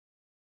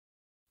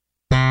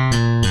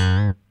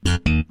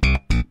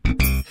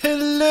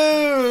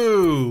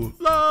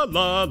La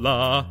la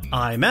la.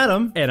 I'm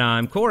Adam. And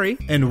I'm Corey.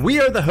 And we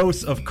are the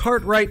hosts of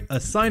Cartwright, a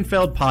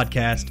Seinfeld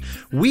podcast.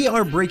 We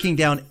are breaking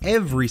down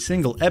every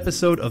single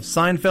episode of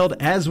Seinfeld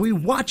as we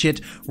watch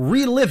it,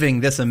 reliving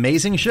this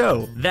amazing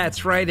show.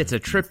 That's right, it's a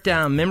trip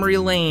down memory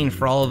lane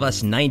for all of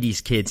us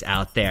 90s kids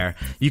out there.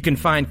 You can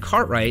find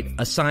Cartwright,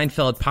 a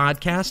Seinfeld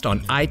podcast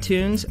on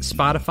iTunes,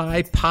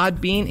 Spotify,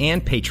 Podbean,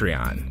 and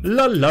Patreon.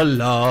 La la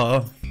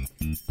la.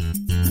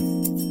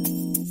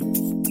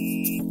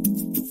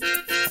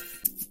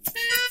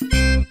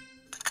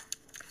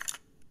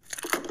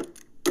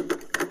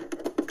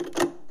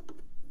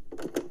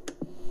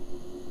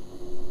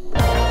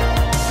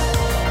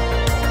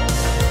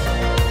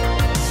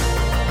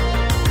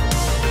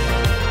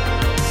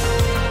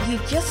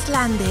 Just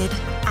landed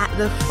at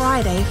the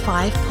Friday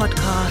 5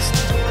 podcast.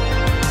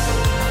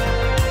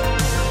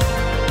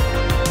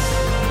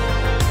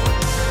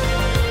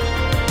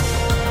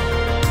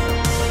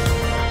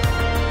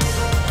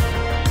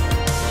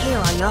 Here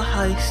are your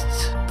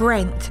hosts,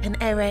 Brent and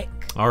Eric.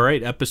 All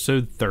right,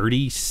 episode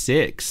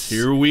 36.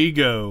 Here we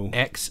go.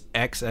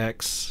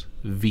 XXXVI.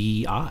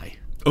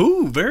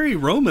 Ooh, very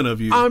Roman of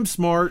you. I'm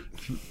smart.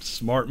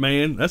 Smart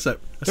man. That's a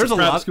There's a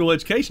private lot school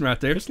education right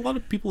there. There's a lot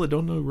of people that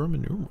don't know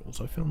Roman numerals.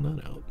 I found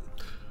that out.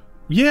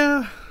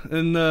 Yeah,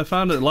 and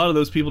found that a lot of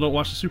those people don't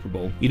watch the Super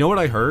Bowl. You know what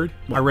I heard?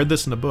 I read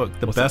this in a book.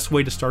 The best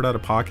way to start out a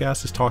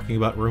podcast is talking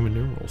about Roman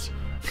numerals.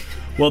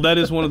 Well, that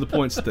is one of the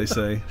points that they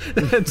say.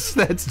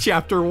 That's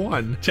chapter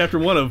 1. Chapter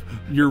 1 of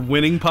your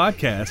winning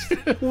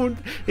podcast.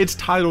 It's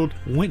titled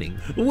Winning.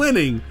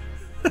 Winning.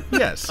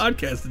 Yes.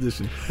 Podcast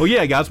edition. Well,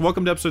 yeah, guys,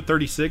 welcome to episode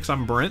 36.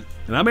 I'm Brent.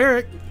 And I'm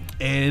Eric.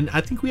 And I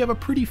think we have a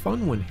pretty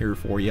fun one here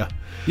for you.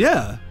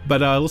 Yeah.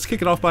 But let's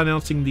kick it off by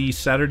announcing the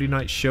Saturday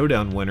Night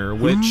Showdown winner,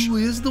 which... Who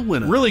is the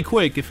winner? Really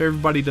quick, if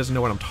everybody doesn't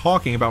know what I'm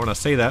talking about when I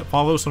say that,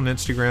 follow us on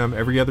Instagram.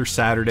 Every other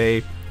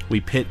Saturday, we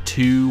pit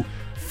 2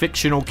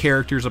 fictional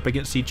characters up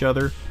against each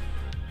other,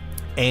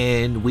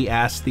 and we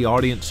ask the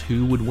audience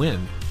who would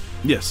win.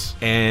 Yes.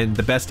 And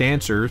the best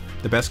answer,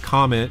 the best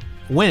comment,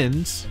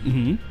 wins.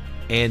 Mm-hmm.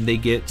 And they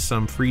get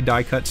some free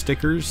die-cut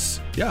stickers.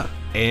 Yeah.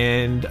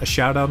 And a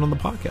shout-out on the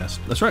podcast.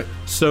 That's right.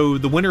 So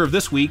the winner of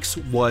this week's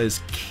was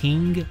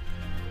King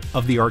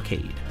of the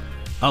Arcade.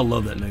 I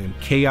love that name.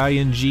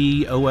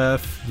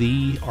 KINGOF,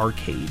 the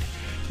Arcade.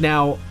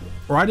 Now,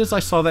 right as I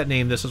saw that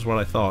name, this is what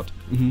I thought.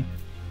 Mm-hmm.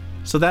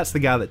 So that's the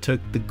guy that took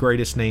the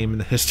greatest name in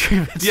the history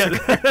of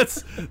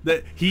Instagram. Yeah,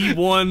 he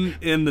won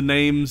in the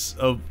names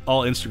of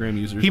all Instagram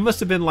users. He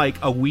must have been like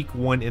a week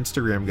 1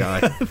 Instagram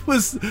guy.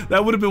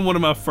 That would have been one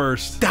of my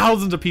first.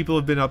 Thousands of people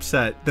have been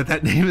upset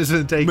that name has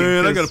been taken.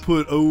 Man, I got to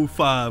put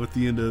 05 at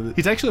the end of it.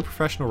 He's actually a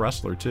professional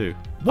wrestler too.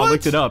 What? I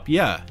looked it up.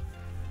 Yeah.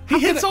 He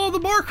hits all the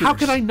markers. How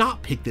could I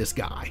not pick this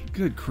guy?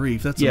 Good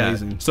grief, that's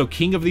amazing. So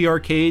King of the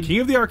Arcade.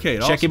 King of the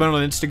Arcade. Check him out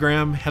on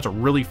Instagram. Has a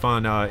really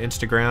fun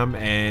Instagram,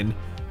 and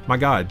my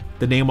God,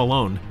 the name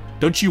alone.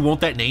 Don't you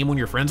want that name on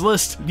your friends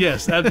list?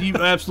 Yes, you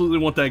absolutely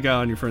want that guy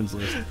on your friends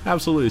list.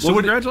 Absolutely. So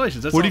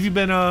congratulations. What have you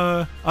been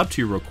up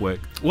to real quick?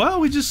 Well,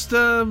 we just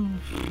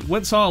went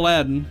and saw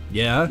Aladdin.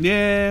 Yeah?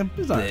 Yeah. It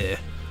was all right.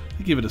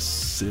 I give it a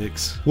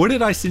 6. What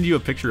did I send you a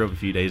picture of a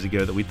few days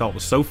ago that we thought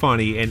was so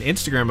funny, and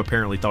Instagram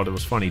apparently thought it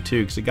was funny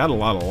too because it got a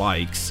lot of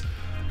likes.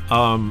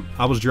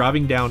 I was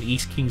driving down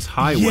East Kings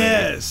Highway.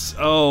 Yes.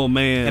 Oh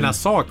man. And I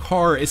saw a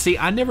car. See,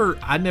 it never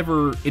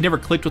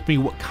clicked with me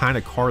what kind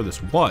of car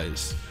this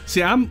was.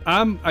 See,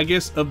 I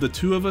guess of the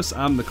two of us,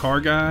 I'm the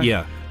car guy.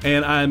 Yeah.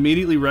 And I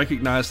immediately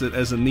recognized it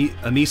as a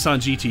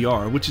Nissan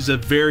GTR, which is a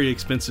very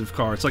expensive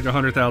car. It's like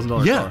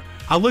 $100,000 car.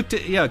 I looked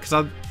at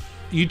because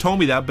you told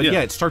me that, but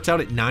yeah, it starts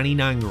out at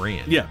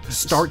 $99,000. Yeah.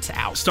 Starts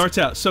out.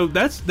 So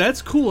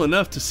that's cool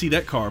enough to see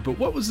that car. But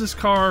what was this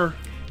car?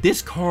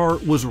 This car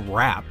was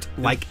wrapped,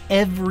 like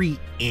every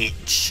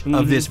inch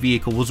of this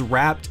vehicle was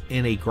wrapped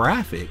in a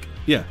graphic.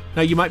 Yeah.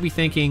 Now you might be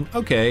thinking,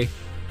 okay,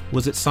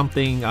 was it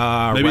something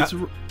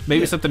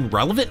maybe something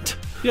relevant?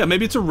 Yeah,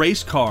 maybe it's a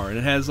race car and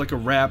it has like a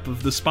wrap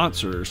of the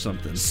sponsor or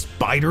something.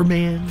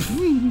 Spider-Man?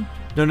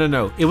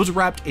 No. It was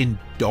wrapped in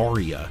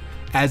Daria,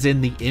 as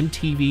in the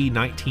MTV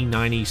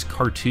 1990s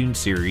cartoon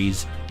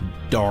series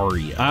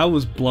Daria. I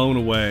was blown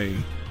away.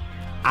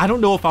 I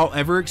don't know if I'll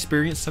ever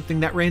experience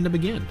something that random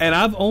again. And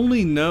I've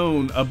only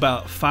known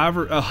about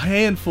a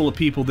handful of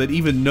people that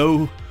even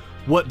know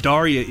what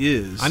Daria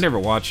is. I never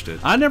watched it.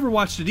 I never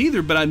watched it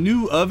either, but I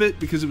knew of it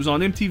because it was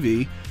on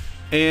MTV,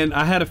 and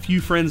I had a few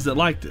friends that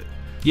liked it.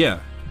 Yeah.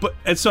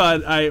 And so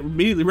I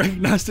immediately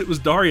recognized it was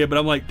Daria, but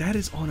I'm like, that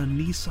is on a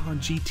Nissan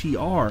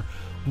GTR.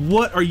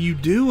 What are you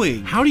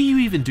doing? How do you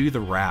even do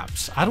the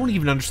wraps? I don't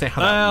even understand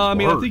how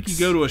that works. I think you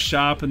go to a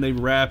shop and they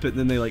wrap it and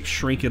then they like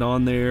shrink it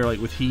on there like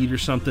with heat or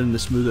something to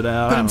smooth it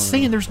out. But I'm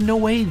saying there's no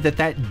way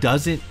that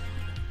doesn't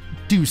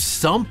do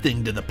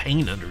something to the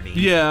paint underneath.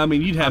 Yeah, I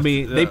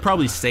mean, they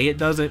probably say it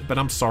doesn't, but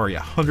I'm sorry,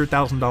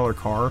 $100,000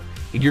 car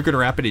and you're going to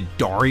wrap it in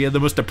Daria,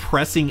 the most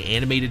depressing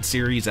animated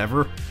series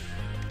ever?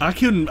 I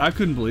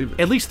couldn't believe it.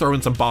 At least throw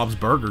in some Bob's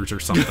Burgers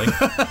or something.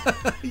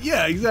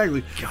 Yeah,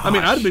 exactly. Gosh. I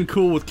mean, I'd have been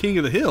cool with King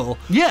of the Hill.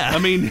 Yeah. I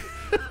mean,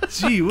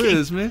 Gee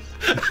whiz, man.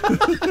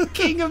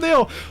 King of the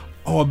Hill.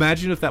 Oh,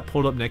 imagine if that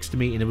pulled up next to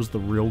me and it was the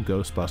real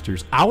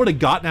Ghostbusters. I would have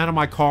gotten out of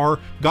my car,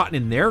 gotten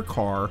in their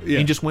car,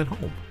 and just went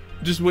home.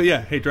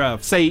 Hey,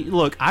 drive. Say,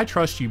 look, I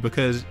trust you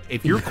because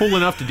if you're cool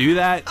enough to do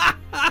that,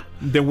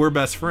 then we're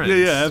best friends.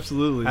 Yeah,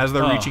 absolutely. As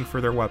they're reaching for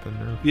their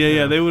weapon.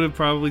 Yeah, they would have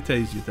probably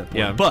tased you at that point.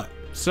 Yeah. But,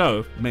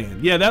 so,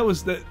 man, that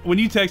was when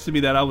you texted me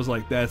that, I was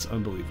like, that's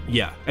unbelievable.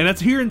 Yeah. And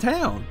that's here in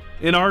town.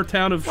 In our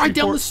town of right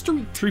down the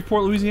street.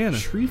 Shreveport, Louisiana.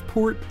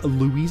 Shreveport,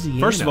 Louisiana.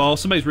 First of all,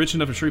 somebody's rich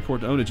enough in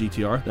Shreveport to own a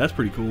GTR. That's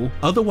pretty cool.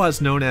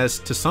 Otherwise known as,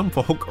 to some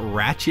folk,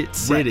 Ratchet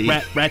City.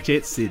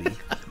 Ratchet City.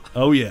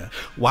 Oh yeah.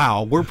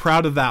 Wow, we're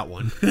proud of that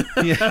one.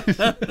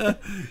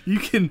 You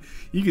can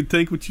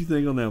think what you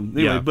think on them.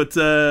 Anyway, Yeah.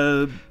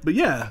 but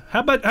yeah. How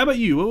about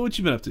you? What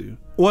you been up to?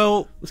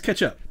 Well, Let's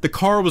catch up. the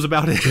car was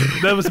about it.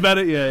 That was about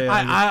it. Yeah.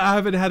 I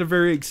haven't had a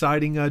very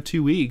exciting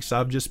 2 weeks.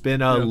 I've just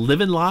been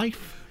living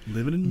life.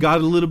 Living in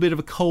Got a little bit of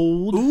a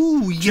cold.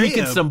 Ooh,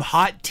 Drinking yeah. some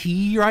hot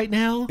tea right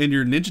now. in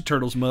your Ninja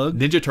Turtles mug.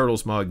 Ninja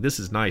Turtles mug. This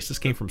is nice. This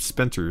came from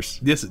Spencer's.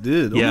 Yes, it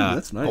did. Yeah, Ooh,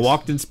 that's nice. I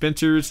walked in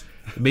Spencer's,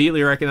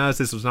 immediately recognized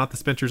this was not the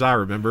Spencer's I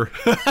remember.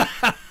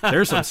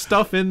 There's some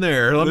stuff in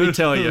there, let me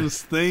tell you.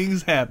 Those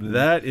things happen.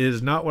 That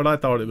is not what I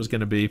thought it was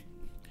going to be.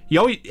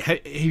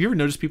 Have you ever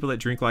noticed people that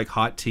drink like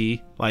hot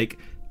tea? Like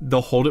they'll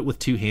hold it with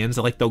two hands.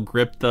 Like they'll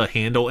grip the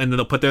handle and then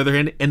they'll put their other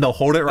hand and they'll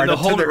hold it right They'll up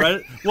hold to it their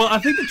right. Well, I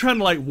think they're trying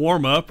to like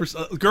warm up.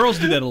 Girls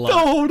do that a lot.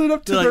 They'll hold it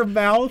up to They're their like-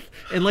 mouth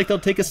and like they'll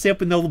take a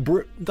sip and they'll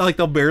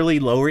barely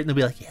lower it and they'll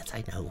be like, "Yes,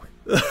 I know."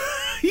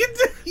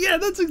 Yeah,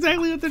 that's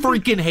exactly what they're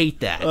Freaking hate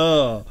that.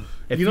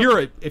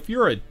 If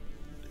you're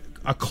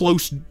a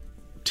close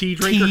tea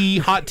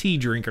drinker. hot tea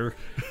drinker,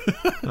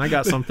 I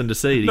got something to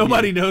say to you.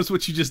 Nobody knows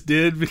what you just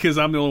did because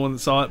I'm the only one that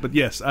saw it. But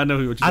yes, I know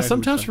what you. I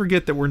sometimes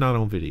forget that we're not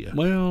on video.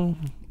 Well,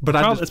 But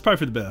it's probably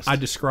for the best. I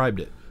described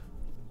it.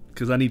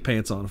 Because I need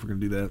pants on if we're gonna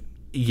do that.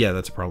 Yeah,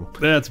 that's a problem.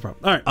 That's a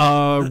problem.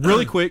 All right.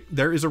 Really quick,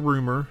 there is a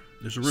rumor.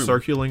 There's a rumor.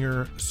 Circling.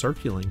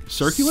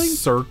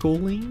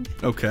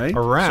 Okay.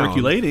 Around.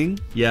 Circulating.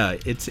 Yeah,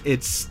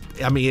 it's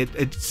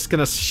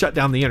gonna shut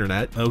down the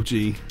internet. Oh,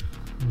 gee.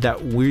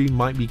 That we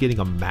might be getting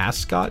a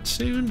mascot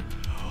soon.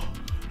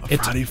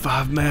 Friday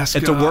 5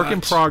 mascot. It's a work in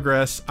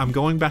progress. I'm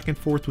going back and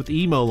forth with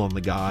email on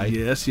the guy.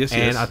 Yes.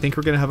 And I think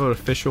we're gonna have an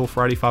official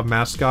Friday 5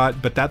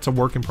 mascot, but that's a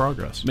work in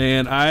progress.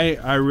 Man,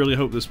 I really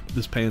hope this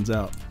pans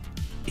out.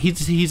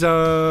 He's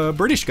a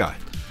British guy.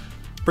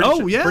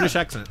 British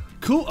accent.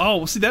 Cool. Oh,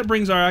 well, see, that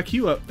brings our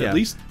IQ up Yeah. at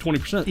least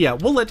 20%. Yeah,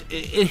 we'll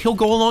he'll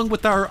go along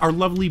with our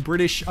lovely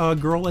British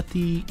girl at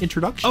the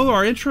introduction. Oh,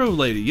 our intro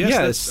lady. Yes.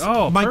 yes.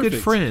 That's, my perfect.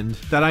 good friend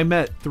that I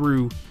met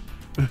through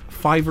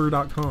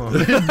Fiverr.com.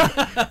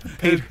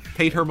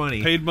 paid her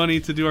money. Paid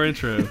money to do our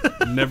intro.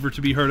 Never to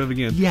be heard of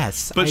again.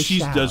 Yes, But I she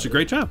shall. does a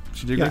great job.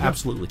 She did a Yeah, great job.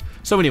 absolutely.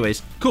 So,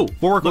 anyways, Cool.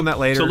 we'll work on that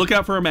later. So look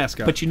out for our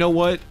mascot. But you know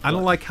what? I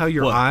don't like how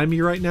you're What? eyeing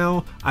me right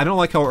now. I don't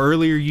like how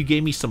earlier you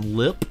gave me some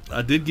lip.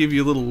 I did give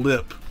you a little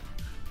lip.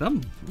 I'll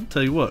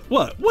tell you what.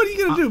 What are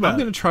you gonna do about I'm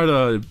it? gonna try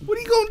to. What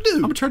are you gonna do?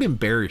 I'm gonna try to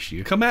embarrass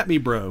you. Come at me,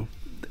 bro.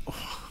 Wow.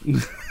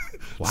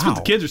 That's what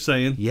the kids are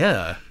saying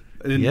Yeah.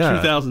 in Yeah.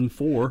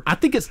 2004. I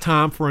think it's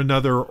time for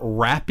another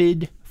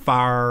rapid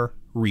fire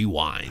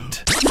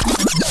rewind.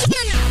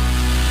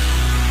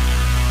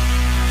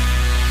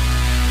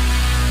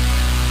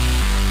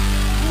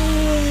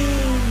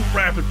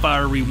 Rapid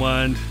fire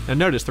rewind. Now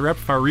notice the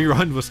rapid fire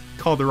rewind was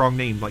called the wrong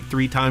name like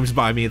 3 times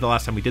by me the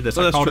last time we did this.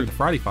 Oh, I that's called true. it the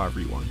Friday 5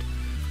 rewind.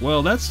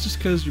 Well, that's just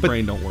because your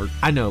brain don't work.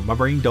 I know, my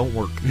brain don't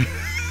work.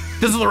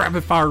 This is the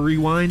rapid fire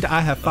rewind.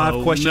 I have 5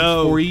 Oh, questions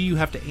no. for you. You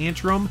have to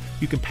answer them.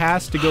 You can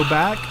pass to go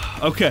back.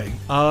 Okay.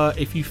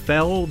 If you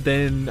fail,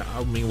 then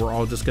we're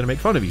all just gonna make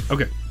fun of you.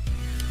 Okay.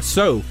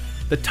 So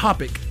the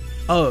topic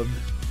of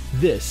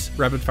this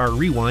rapid fire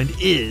rewind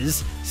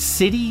is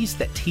cities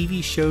that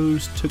TV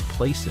shows took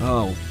place in.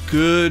 Oh,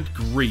 good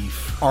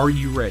grief. Are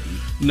you ready?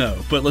 No,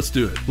 but let's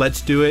do it.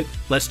 Let's do it.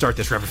 Let's start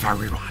this rapid fire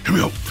rewind. Here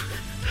we go.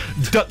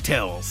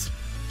 DuckTales.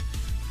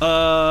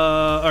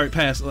 All right,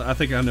 pass. I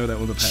think I know that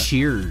one. The pass.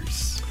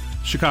 Cheers.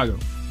 Chicago.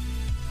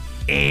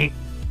 You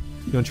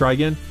want to try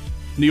again?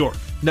 New York.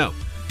 No.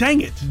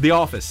 Dang it. The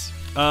Office.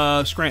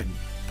 Scranton.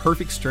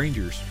 Perfect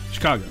Strangers.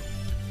 Chicago.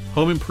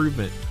 Home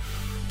Improvement.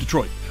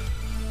 Detroit.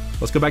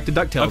 Let's go back to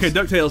DuckTales. Okay,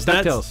 DuckTales.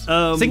 DuckTales.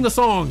 That's, Sing the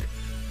song.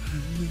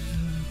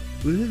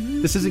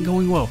 This isn't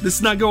going well. This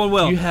is not going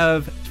well. You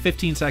have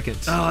 15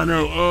 seconds. Oh, I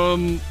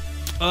know.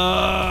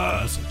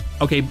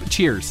 Okay,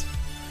 cheers.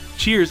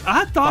 Cheers.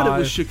 I thought it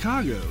was 5,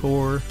 Chicago.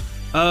 4,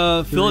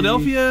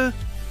 Philadelphia,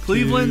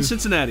 Cleveland, 2,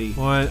 Cincinnati.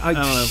 1. I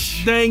don't know.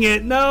 Dang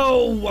it.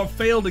 No, I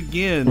failed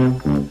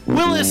again.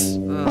 Willis!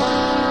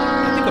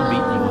 I think I'm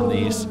beating you on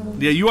these.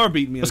 Yeah, you are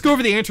beating me. Let's go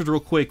over the answers real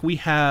quick. We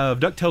have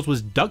DuckTales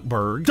was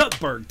Duckburg.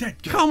 Duckburg.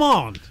 Come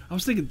on. I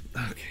was thinking,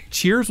 okay.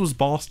 Cheers was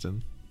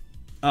Boston.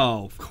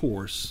 Oh, of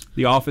course.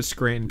 The Office,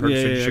 Scranton, Perfect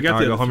Yeah, Strangers, I got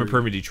the Chicago, other Home 3.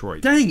 Improvement,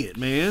 Detroit. Dang it,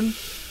 man.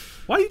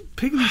 Why are you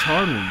picking these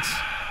hard ones?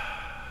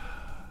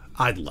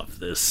 I'd love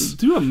this.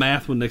 Do a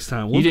math one next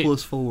time. 1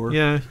 plus 4.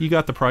 Yeah, you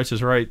got the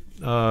prices right.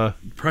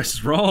 Price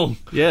is wrong.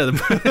 Yeah,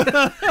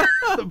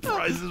 the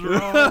price is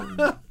wrong.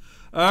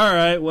 All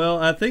right.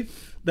 Well, I think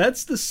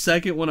that's the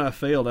second one I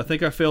failed. I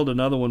think I failed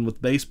another one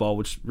with baseball,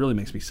 which really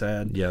makes me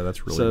sad. Yeah,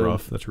 that's really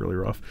rough. That's really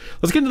rough.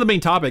 Let's get into the main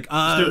topic.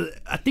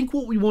 I think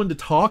what we wanted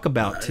to talk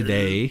about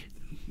today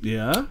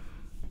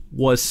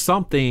was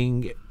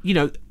something,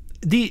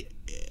 these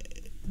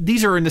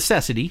are a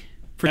necessity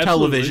for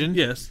television.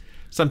 Yes.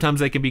 Sometimes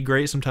they can be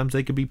great, sometimes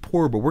they can be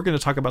poor, but we're going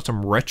to talk about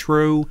some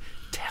retro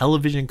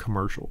television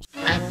commercials.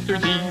 After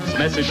these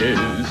messages,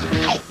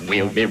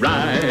 we'll be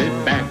right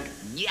back.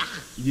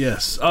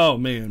 Yes. Oh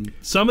man,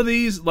 some of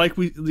these, like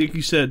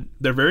you said,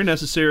 they're very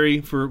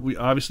necessary for.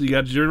 Obviously you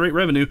got to generate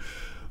revenue.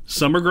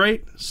 Some are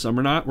great, some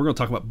are not. We're going to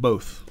talk about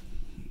both.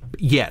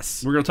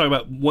 Yes. We're going to talk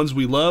about ones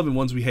we love and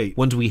ones we hate.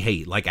 Ones we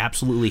hate, like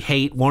absolutely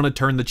hate, want to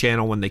turn the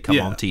channel when they come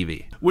on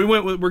TV. We're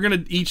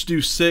going to each do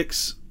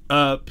 6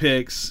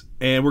 picks,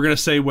 and we're going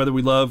to say whether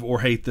we love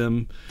or hate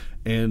them.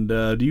 And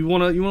do you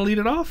want to lead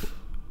it off?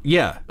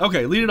 Yeah.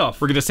 Okay, lead it off.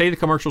 We're going to say the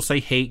commercial,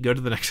 say hate, go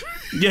to the next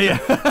one. Yeah.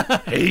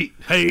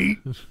 Hate.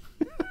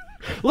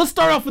 Let's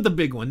start off with the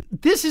big one.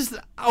 This is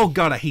oh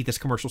god, I hate this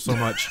commercial so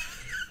much.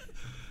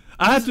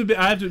 I have to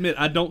admit,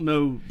 I don't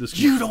know this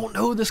commercial. You don't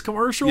know this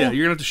commercial? Yeah,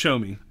 you're gonna have to show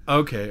me.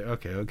 Okay.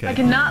 I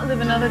cannot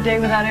live another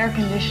day without air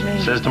conditioning.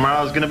 Says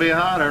tomorrow's gonna be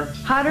hotter.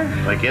 Hotter?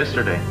 Like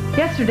yesterday.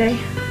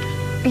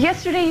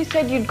 Yesterday you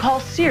said you'd call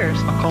Sears.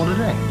 I'll call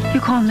today.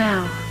 You call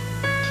now.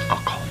 I'll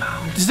call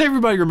now. Does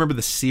everybody remember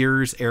the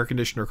Sears air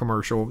conditioner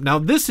commercial? Now,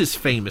 this is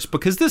famous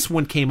because this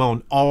one came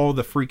on all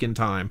the freaking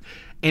time.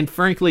 And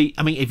frankly,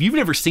 I mean, if you've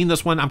never seen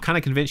this one, I'm kind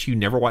of convinced you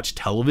never watched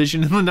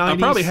television in the 90s. I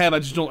probably have. I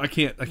just don't. I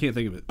can't think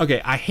of it.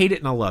 Okay, I hate it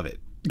and I love it.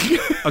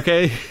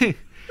 Okay.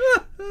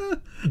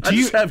 I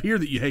just have here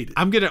that you hate it.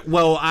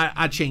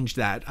 I changed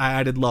that. I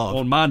added love.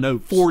 On my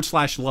notes.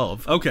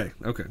 /love. Okay.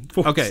 Okay.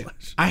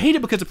 I hate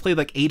it because it played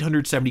like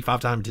 875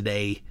 times a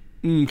day.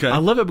 Okay. I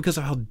love it because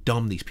of how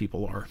dumb these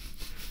people are.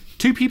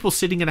 2 people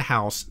sitting in a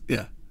house.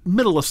 Yeah.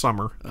 Middle of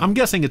summer. I'm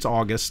guessing it's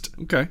August.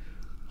 Okay.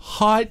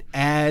 Hot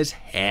as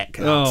heck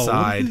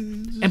outside.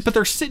 But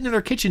they're sitting in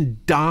their kitchen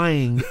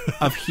dying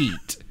of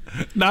heat.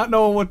 Not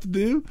knowing what to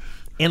do.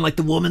 And like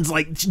the woman's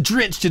like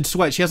drenched in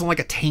sweat. She has on like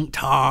a tank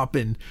top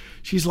and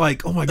she's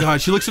like, oh my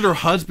God. She looks at her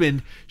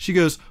husband. She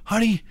goes,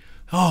 honey,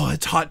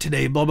 it's hot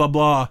today, blah, blah,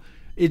 blah.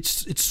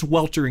 It's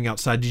sweltering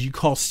outside. Did you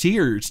call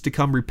Sears to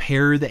come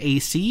repair the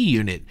AC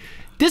unit?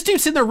 This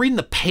dude's sitting there reading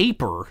the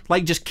paper,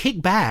 like just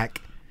kick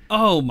back.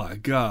 Oh my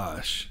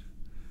gosh.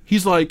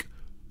 He's like,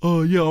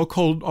 yeah, I'll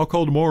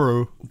call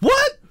tomorrow.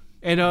 What?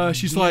 And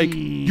she's like,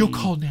 you'll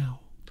call now.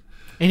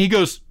 And he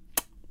goes,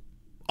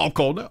 I'll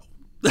call now.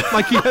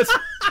 Like he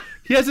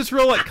has this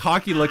real like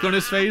cocky look on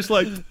his face,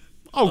 like,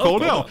 I'll call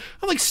now.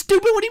 I'm like,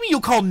 stupid, what do you mean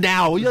you'll call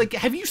now? You're like,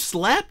 have you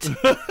slept?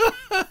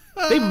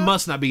 They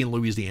must not be in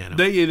Louisiana.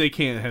 They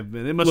can't have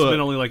been. It must have been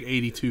only like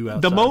 82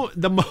 outside.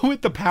 The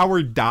moment the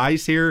power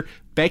dies here,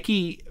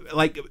 Becky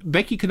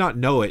could not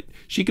know it.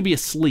 She could be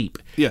asleep.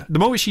 Yeah. The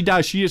moment she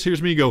dies, she just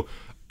hears me go,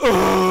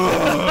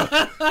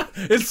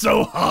 it's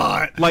so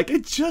hot. Like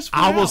it just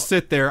I will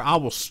sit there, I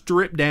will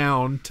strip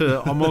down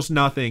to almost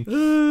nothing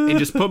and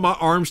just put my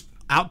arms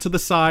out to the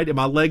side and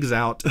my legs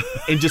out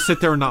and just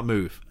sit there and not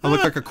move. I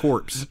look like a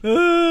corpse.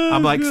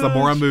 I'm like, the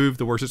more I move,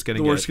 the worse it's going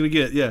to get. The worse it's going to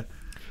get, yeah.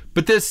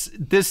 But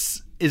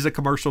this is a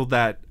commercial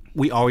that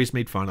we always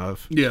made fun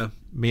of. Yeah.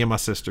 Me and my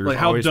sisters. Like,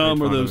 how always dumb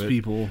made are fun those of it.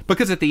 people?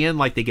 Because at the end,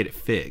 like, they get it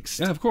fixed.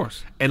 Yeah, of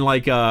course. And,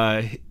 like,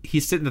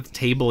 he's sitting at the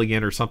table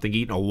again or something,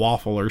 eating a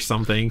waffle or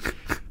something.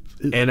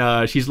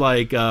 And she's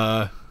like,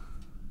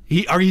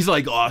 he's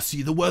like, oh, I'll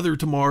see the weather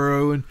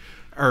tomorrow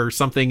or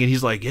something. And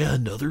he's like, yeah,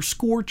 another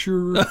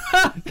scorcher.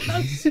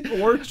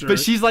 Scorcher. But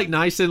she's, like,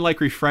 nice and, like,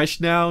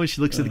 refreshed now. And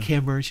she looks at the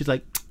camera and she's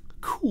like,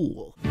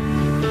 cool.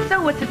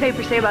 So what's the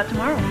paper say about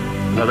tomorrow?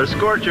 Another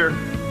scorcher.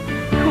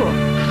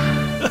 Cool.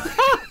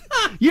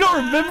 You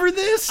don't remember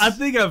this? I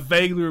think I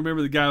vaguely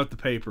remember the guy with the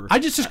paper. I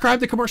just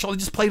described the commercial. I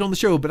just played on the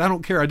show, but I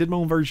don't care. I did my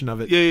own version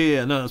of it.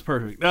 Yeah. No, that's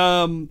perfect.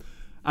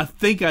 I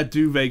think I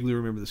do vaguely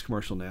remember this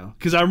commercial now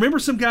because I remember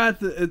some guy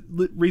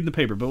reading the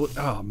paper. But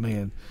oh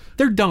man,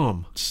 they're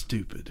dumb,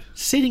 stupid,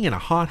 sitting in a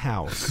hot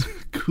house.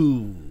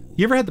 Cool.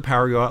 You ever had the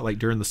power go out like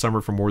during the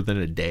summer for more than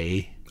a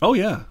day? Oh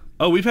yeah.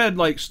 Oh, we've had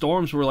like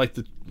storms where like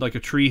a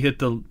tree hit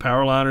the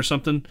power line or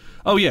something.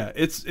 Oh yeah,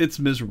 it's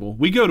miserable.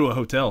 We go to a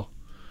hotel.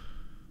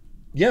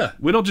 Yeah,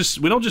 we don't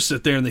just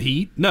sit there in the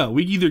heat. No,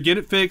 we either get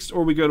it fixed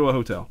or we go to a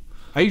hotel.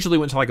 I usually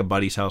went to like a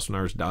buddy's house when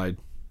ours died.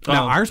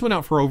 Now ours went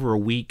out for over a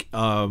week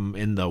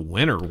in the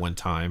winter one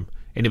time,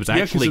 and it was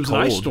actually it was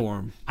cold. An ice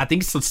storm. I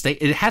think it's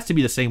it has to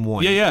be the same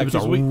one. Yeah. It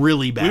was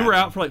really bad. We were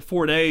out for like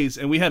 4 days,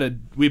 and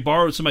we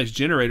borrowed somebody's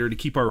generator to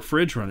keep our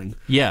fridge running.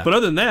 Yeah, but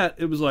other than that,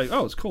 it was like,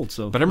 oh, it's cold.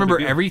 So, but I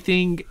remember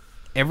everything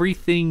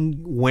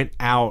went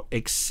out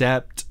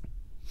except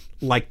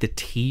like the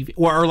TV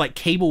or like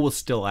cable was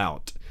still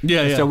out.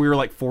 Yeah. So we were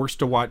like forced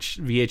to watch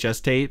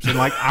VHS tapes, and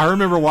like I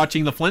remember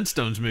watching the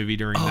Flintstones movie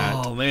during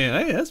that. Oh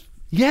man, hey,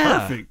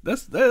 Yeah. Perfect.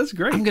 That's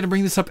great. I'm going to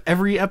bring this up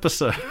every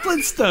episode.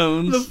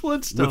 Flintstones. The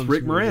Flintstones. With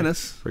Rick movie.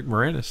 Moranis. Rick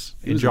Moranis.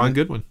 And was John in it.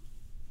 Goodwin.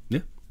 Yeah.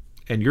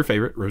 And your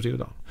favorite, Rosie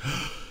O'Donnell.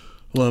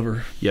 Love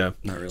her. Yeah.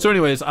 Not really. So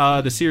anyways,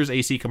 the Sears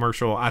AC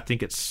commercial, I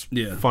think it's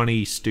Yeah.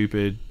 funny,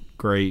 stupid,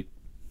 great.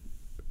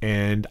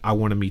 And I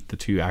want to meet the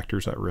two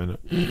actors that were in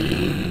it.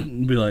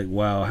 Be like,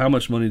 wow, how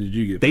much money did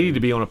you get? They need to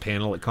be on a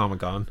panel at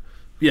Comic-Con.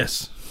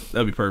 Yes.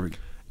 That'd be perfect.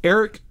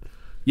 Eric,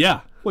 Yeah.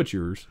 what's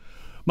yours?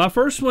 My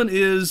first one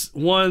is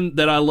one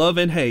that I love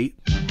and hate.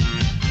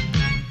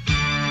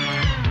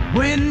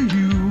 When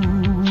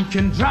you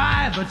can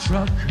drive a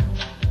truck,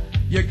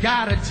 you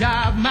got a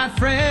job, my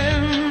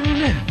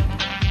friend.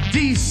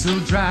 Diesel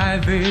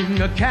Driving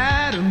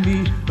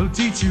Academy will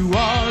teach you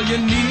all you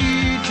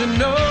need to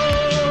know.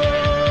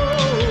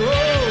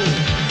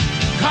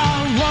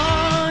 Call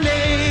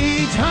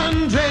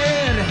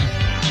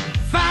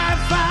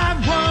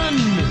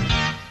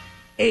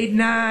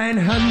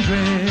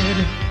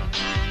 1-800-551-8900.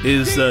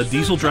 Is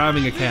Diesel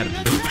Driving Academy.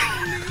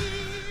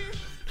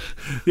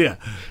 Yeah.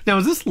 Now,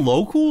 is this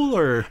local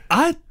or?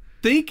 I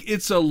think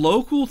it's a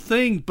local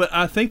thing, but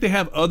I think they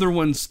have other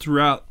ones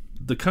throughout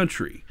the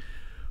country.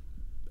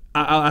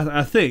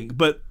 I think,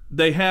 but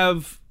they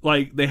have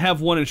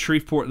one in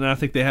Shreveport, and I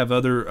think they have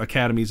other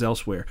academies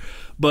elsewhere.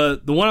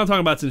 But the one I'm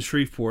talking about is in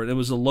Shreveport. And it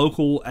was a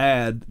local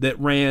ad that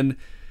ran.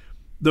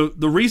 The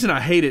reason I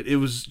hate it, it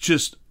was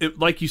just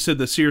like you said,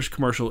 the Sears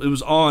commercial. It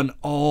was on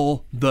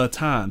all the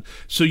time,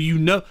 so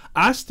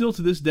I still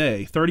to this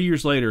day, 30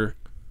 years later,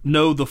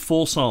 know the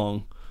full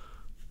song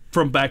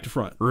from back to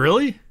front.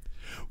 Really?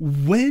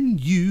 When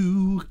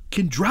you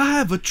can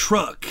drive a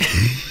truck,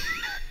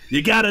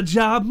 you got a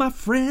job, my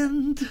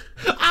friend.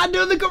 I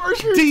know the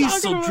commercial.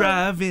 Diesel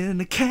Driving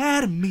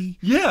Academy.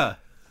 Yeah.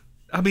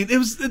 I mean, it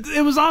was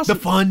awesome.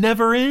 The fun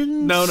never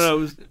ends. No, it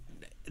was.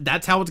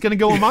 That's how it's going to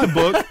go in my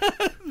book.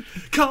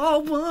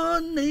 Call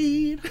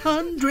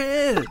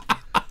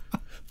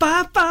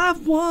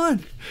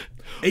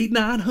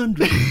 1-800-551-8900.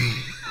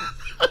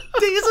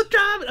 Diesel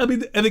Driving. I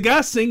mean, and the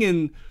guy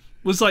singing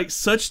was like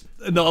such.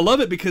 No, I love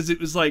it because it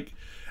was like,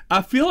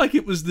 I feel like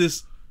it was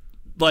this,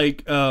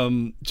 like,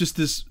 just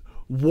this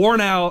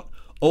worn out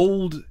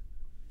old,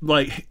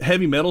 like,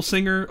 heavy metal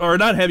singer, or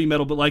not heavy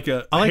metal, but like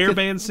a hair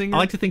band singer. I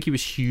like to think he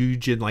was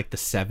huge in like the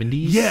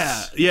 70s.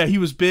 Yeah, he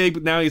was big,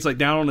 but now he's like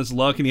down on his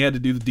luck, and he had to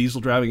do the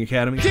Diesel Driving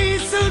Academy.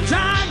 Diesel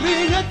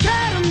Driving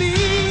Academy.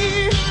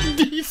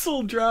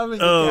 Diesel Driving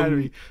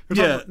Academy.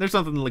 There's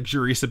something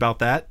luxurious about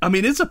that. I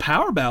mean, it's a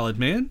power ballad,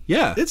 man.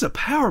 Yeah. It's a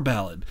power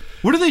ballad.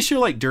 What do they show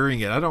like during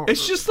it? I don't.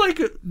 It's just like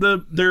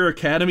their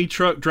Academy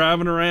truck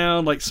driving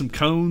around, like some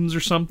cones or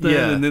something,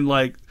 Yeah. and then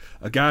like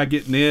a guy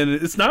getting in.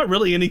 It's not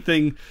really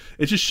anything.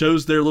 It just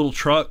shows their little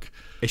truck.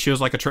 It shows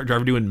like a truck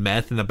driver doing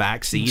meth in the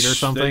back seat or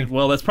something.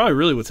 Well, that's probably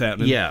really what's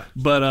happening. Yeah.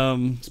 But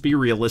Let's be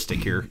realistic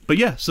here. But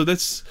yeah, so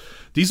that's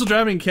Diesel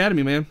Driving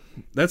Academy, man.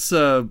 That's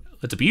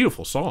It's a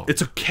beautiful song.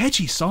 it's a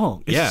catchy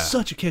song. It's Yeah.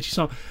 such a catchy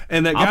song.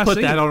 And that guy I'll put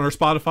singing, that on our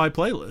Spotify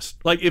playlist.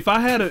 like if I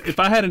had an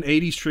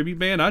 80s tribute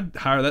band, I'd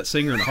hire that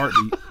singer in a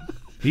heartbeat.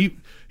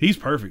 He's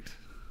perfect.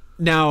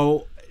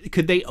 Now,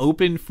 could they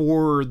open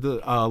for the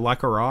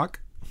Like a Rock?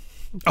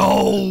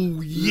 Oh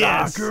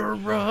yes. Like a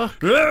Rock.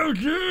 Oh,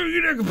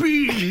 you like a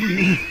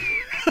pea.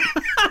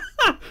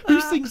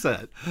 Who sings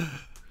that?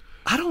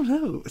 I don't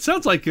know. It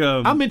sounds like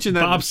I mentioned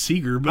that. Bob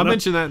Seger. But I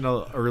mentioned that in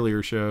an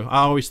earlier show. I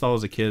always thought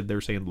as a kid they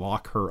were saying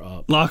 "lock her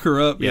up." Lock her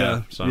up. Yeah,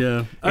 Yeah. so,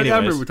 yeah. I anyways.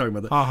 remember we were talking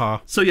about that. Haha.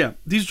 So yeah,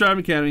 Diesel Driving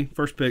Academy,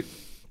 first pick.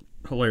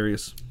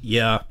 Hilarious.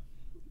 Yeah.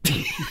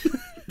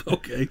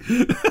 Okay.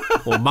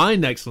 Well, my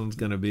next one's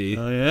gonna be.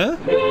 Oh yeah.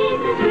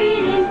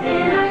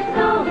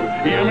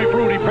 Yummy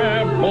fruity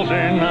pebbles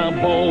in our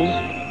bowls.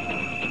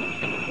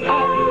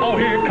 Oh,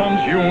 here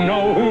comes you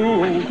know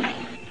who.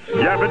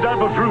 Yabba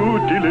dabba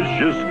fruit,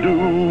 delicious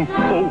do.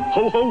 Ho,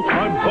 ho, ho,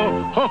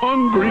 I'm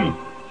hungry.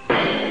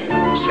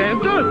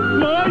 Santa,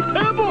 my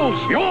pebbles.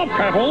 Your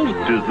pebbles.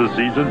 'Tis the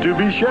season to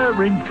be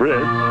sharing,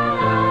 Fred.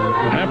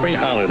 Happy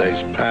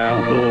holidays,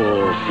 pal.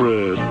 Oh,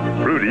 Fred.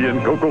 Fruity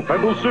and Cocoa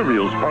Pebbles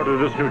cereals, part of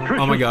this nutritious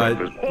Oh my god!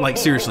 breakfast. Like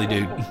seriously,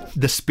 dude,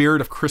 the spirit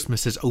of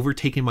Christmas is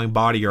overtaking my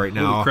body right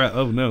now. Holy crap.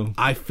 Oh no.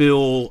 I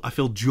feel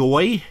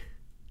joy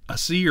I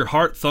see your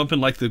heart thumping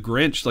like the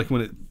Grinch, like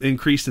when it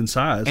increased in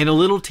size. and a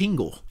little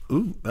tingle.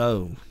 Ooh.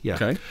 Oh. Yeah.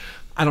 Okay.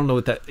 I don't know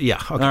what that. Yeah.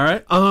 Okay. All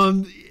right.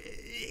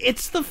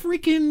 It's the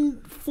freaking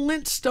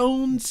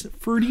Flintstones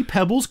Fruity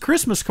Pebbles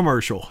Christmas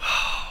commercial.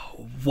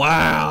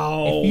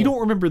 Wow. If you don't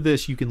remember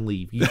this, you can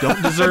leave. You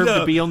don't deserve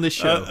to be on this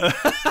show.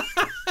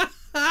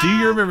 Do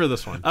you remember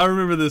this one? I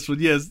remember this one.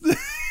 Yes.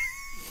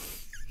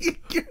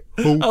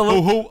 Ho,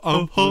 ho, ho,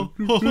 I'm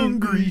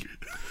hungry.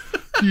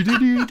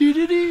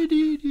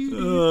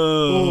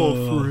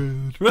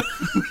 Oh, Fred.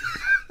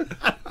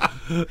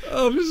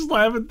 I'm just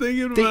laughing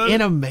thinking The about it.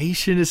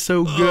 animation is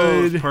so Oh,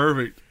 good. it's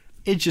perfect.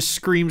 It just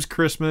screams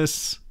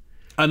Christmas.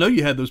 I know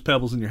you had those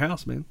pebbles in your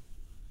house, man.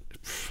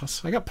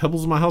 I got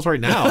pebbles in my house right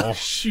now.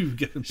 Shoot,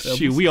 getting pebbles.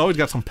 Shoot, we always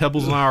got some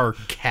pebbles in our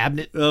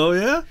cabinet. Oh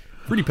yeah.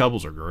 Fruity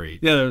Pebbles are great.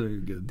 Yeah, they're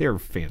good. They're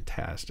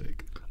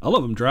fantastic. I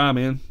love them dry,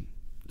 man.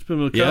 Spoon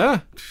Milk Yeah.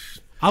 Cup.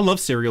 I love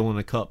cereal in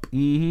a cup.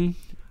 Mm-hmm.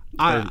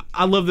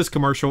 I love this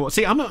commercial.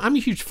 See, I'm a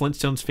huge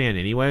Flintstones fan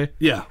anyway.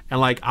 Yeah.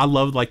 And like I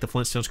love like the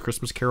Flintstones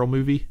Christmas Carol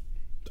movie.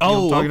 You know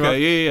what Oh, I'm talking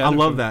okay. about? Yeah. I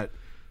love that.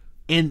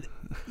 And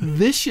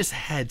this just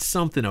had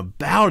something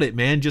about it,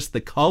 man. Just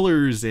the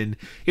colors, and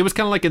it was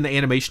kind of like in the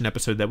animation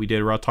episode that we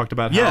did where I talked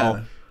about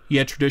how you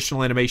had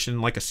traditional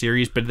animation like a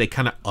series, but they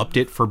kind of upped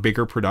it for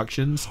bigger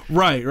productions.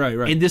 Right.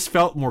 And this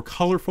felt more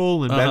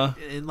colorful and better,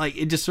 and like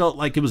it just felt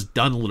like it was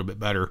done a little bit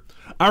better.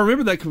 I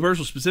remember that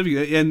commercial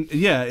specifically, and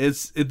yeah,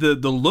 the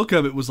look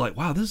of it was like,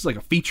 wow, this is like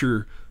a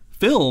feature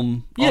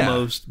film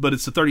almost, but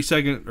it's a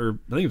 30-second, or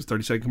I think it was a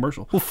 30-second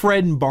commercial. Well,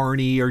 Fred and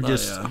Barney are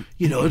just,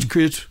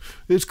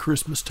 it's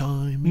Christmas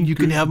time. You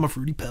can have my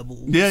Fruity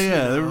Pebbles.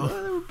 Yeah,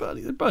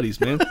 they're buddies,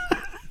 man.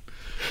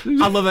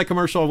 I love that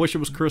commercial. I wish it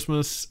was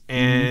Christmas,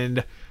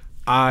 and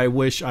I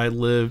wish I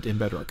lived in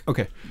Bedrock.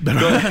 Okay.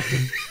 Bedrock.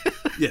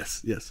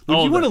 Yes.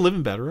 Would you want to live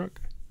in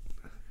Bedrock?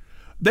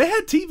 They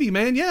had TV,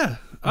 man. Yeah,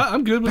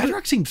 I'm good with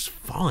Bedrock seems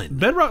fun.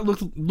 Bedrock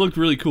looked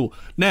really cool.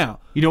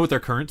 Now, you know what their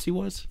currency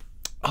was?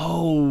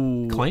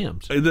 Oh,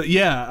 clams.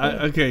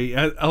 Okay.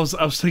 I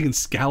was thinking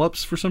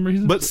scallops for some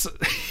reason, but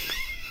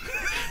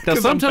now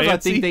sometimes I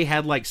think they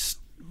had like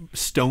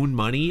stone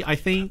money. I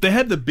think they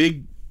had the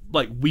big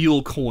like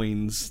wheel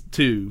coins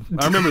too.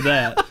 I remember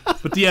that.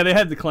 But yeah, they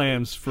had the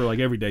clams for like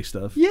everyday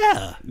stuff.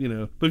 Yeah,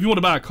 But if you want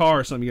to buy a car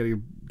or something, you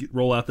got to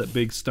roll out that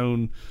big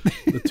stone,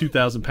 the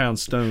 2,000-pound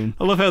stone.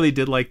 I love how they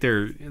did like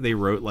they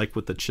wrote like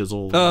with the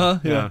chisel.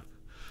 Yeah.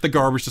 The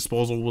garbage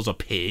disposal was a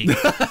pig.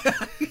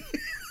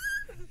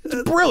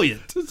 It's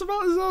brilliant. It's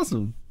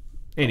awesome.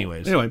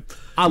 Anyway,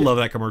 I love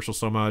that commercial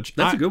so much.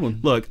 That's a good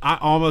one. Look, I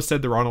almost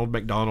said the Ronald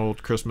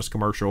McDonald Christmas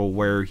commercial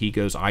where he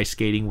goes ice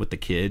skating with the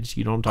kids.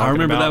 You know what I'm talking about?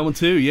 I remember that one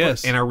too,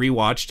 yes. And I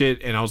rewatched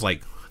it, and I was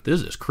like,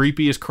 this is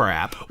creepy as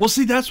crap. Well,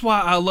 see, that's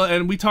why I love,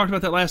 and we talked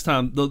about that last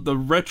time, the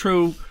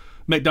retro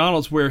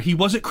McDonald's where he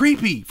wasn't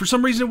creepy. For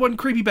some reason, it wasn't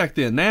creepy back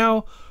then.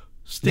 Now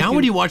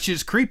when you watch it,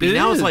 it's creepy.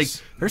 Now it's like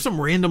there's some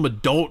random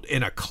adult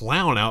in a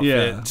clown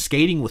outfit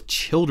skating with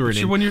children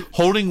and when you're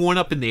holding one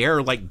up in the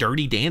air like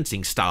Dirty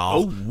Dancing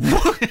style.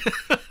 Oh,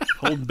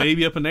 holding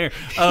baby up in the air.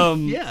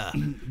 Yeah.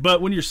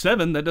 But when you're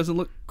 7, that doesn't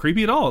look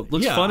creepy at all. It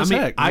looks fun as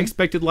heck. I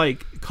expected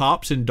like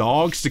cops and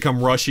dogs to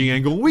come rushing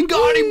and go, "We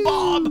got him,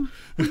 Bob!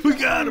 We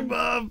got him,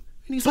 Bob!" And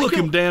he's like,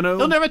 him, Dano.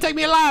 They'll never take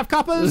me alive,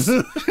 coppers.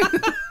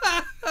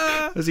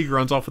 As he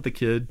runs off with the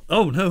kid.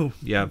 Oh no!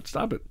 Yeah,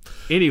 stop it.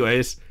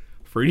 Anyways.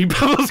 Fruity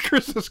Pebbles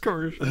Christmas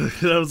commercial.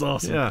 That was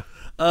awesome. Yeah.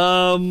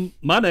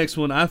 My next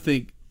one, I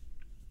think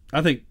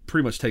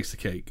pretty much takes the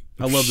cake.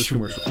 I love this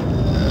commercial.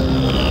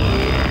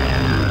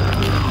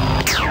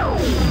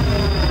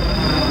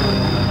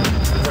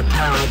 The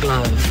Power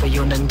Glove for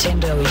your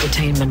Nintendo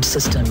Entertainment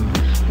System.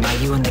 Now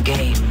you and the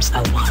games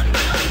are one.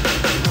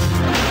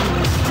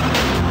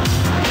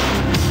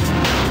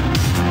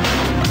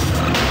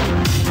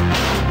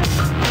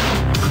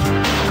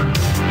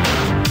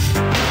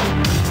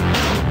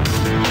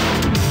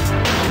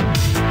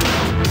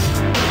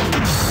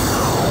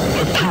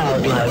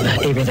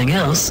 Everything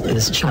else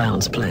is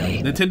child's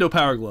play. Nintendo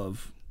Power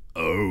Glove.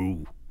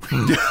 Oh.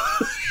 Is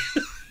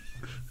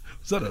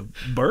that a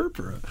burp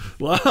or a...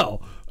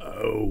 Wow.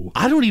 Oh.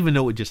 I don't even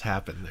know what just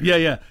happened there.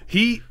 Yeah.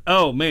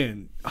 Oh,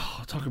 man.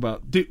 Oh, talk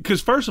about... Dude,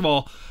 because first of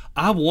all,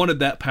 I wanted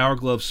that Power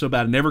Glove so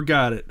bad. I never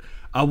got it.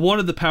 I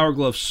wanted the Power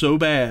Glove so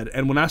bad.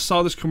 And when I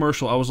saw this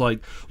commercial, I was like,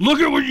 look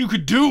at what you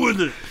could do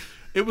with it.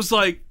 It was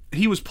like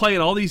he was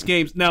playing all these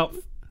games. Now,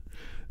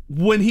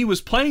 when he was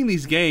playing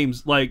these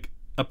games, like...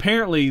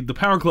 Apparently, the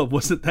Power Glove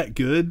wasn't that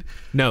good.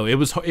 No, it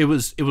was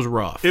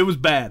rough. It was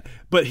bad,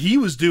 but he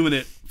was doing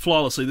it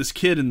flawlessly. This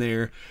kid in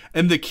there,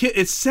 and the kid.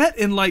 It's set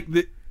in like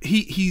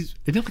he's.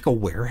 Isn't it like a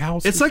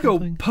warehouse? It's like a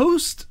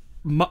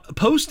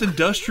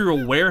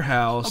post-industrial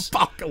warehouse.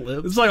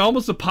 Apocalypse. It's like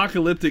almost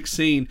apocalyptic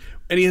scene,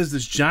 and he has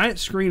this giant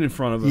screen in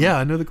front of him. Yeah,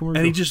 I know the commercial.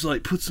 And he just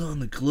like puts on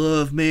the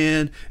glove,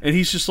 man, and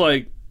he's just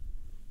like,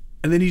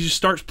 and then he just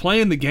starts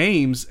playing the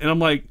games, and I'm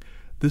like,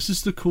 this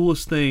is the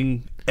coolest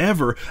thing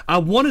ever. I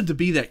wanted to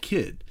be that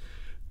kid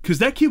because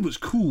that kid was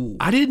cool.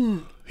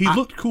 He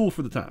looked cool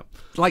for the time.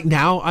 Like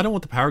now, I don't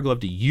want the Power Glove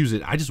to use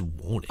it. I just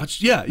want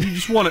it. You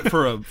just want it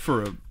for a.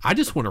 I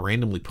just want to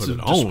randomly put it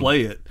on,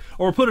 display it,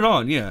 or put it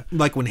on. Yeah,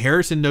 like when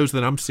Harrison knows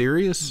that I'm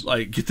serious.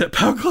 Like, get that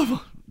Power Glove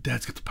on.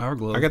 Dad's got the Power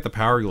Glove. I got the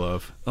Power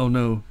Glove. Oh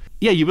no.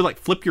 Yeah, you would like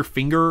flip your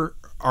finger,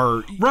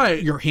 or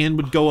your hand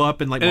would go up,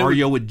 and like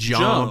Mario would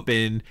jump,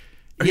 and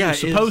you're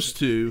supposed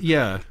to.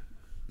 Yeah.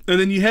 And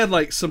then you had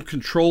like some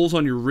controls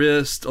on your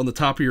wrist, on the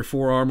top of your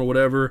forearm or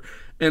whatever.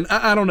 And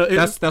I don't know.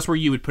 That's where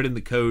you would put in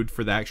the code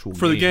for the actual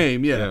the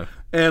game, yeah.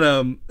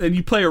 And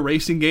you play a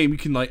racing game. You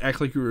can like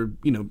act like you were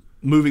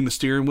moving the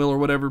steering wheel or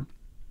whatever.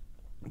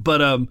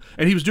 But and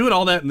he was doing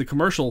all that in the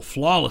commercial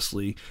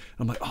flawlessly.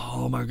 I'm like,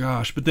 oh my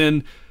gosh! But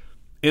then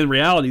in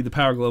reality, the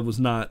Power Glove was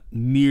not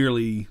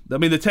nearly. I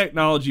mean, the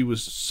technology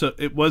was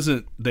it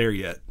wasn't there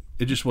yet.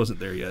 It just wasn't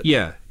there yet.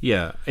 Yeah.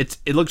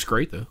 It looks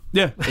great though.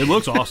 Yeah, it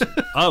looks awesome.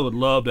 I would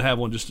love to have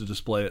one just to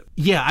display it.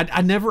 Yeah,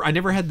 I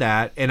never had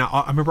that, and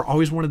I remember I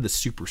always wanted the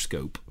Super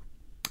Scope.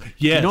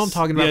 Yes. You know what I'm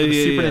talking about? Yeah, For the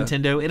yeah, Super yeah.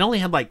 Nintendo. It only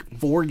had like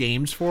 4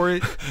 games for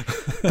it.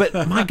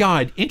 But my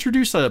God,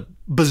 introduce a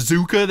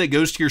bazooka that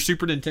goes to your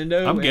Super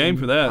Nintendo. I'm game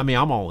for that. I mean,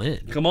 I'm all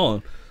in. Come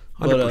on.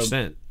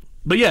 100%.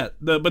 But yeah,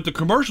 the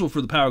commercial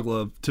for the Power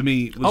Glove to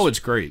me was, it's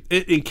great.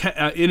 It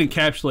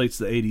encapsulates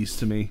the 80s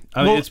to me.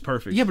 I mean, it's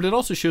perfect. Yeah, but it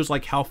also shows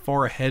like how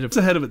far ahead of It's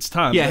ahead of its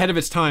time. Yeah, ahead of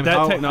its time. That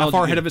How technology,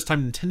 far ahead of its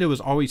time Nintendo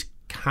has always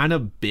kind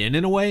of been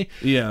in a way.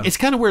 Yeah. It's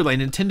kind of weird. Like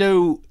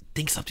Nintendo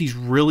thinks up these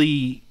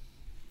really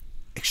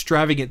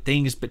extravagant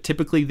things, but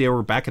typically they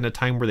were back in a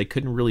time where they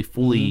couldn't really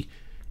fully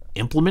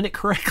implement it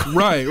correctly.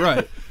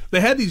 Right.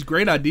 They had these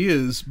great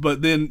ideas,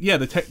 but then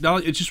the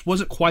technology, it just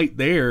wasn't quite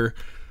there,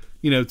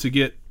 to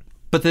get.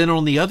 But then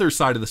on the other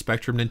side of the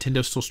spectrum,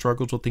 Nintendo still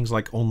struggles with things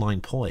like online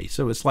play.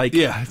 So it's like,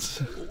 I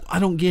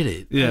don't get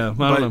it. Yeah,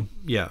 I don't know.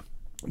 Yeah.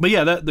 But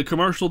yeah, the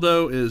commercial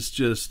though is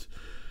just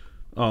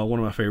one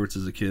of my favorites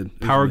as a kid.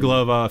 Power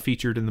Glove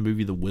featured in the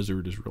movie The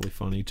Wizard is really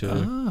funny too.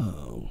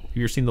 Oh, have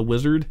you ever seen The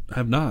Wizard? I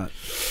have not.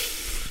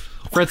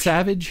 Fred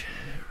Savage,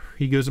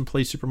 he goes and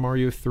plays Super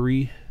Mario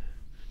 3.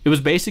 It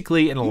was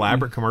basically an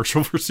elaborate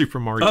commercial for Super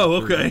Mario.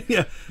 Oh, 3. okay,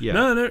 yeah.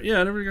 No, I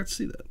never got to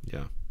see that.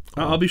 Yeah,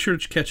 I'll be sure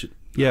to catch it.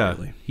 Yeah,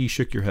 Really. he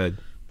shook your head.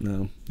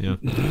 No. Yeah.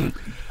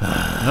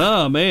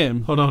 Oh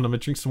man. Hold on, I'm gonna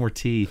drink some more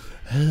tea.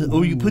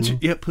 Oh, you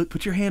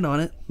put your hand on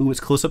it. Ooh, it's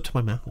close up to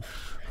my mouth.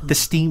 The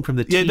steam from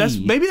the tea. Yeah,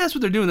 maybe that's what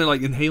they're doing. They're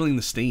like inhaling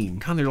the steam.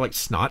 Kind of like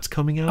snots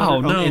coming out.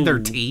 Oh no, in their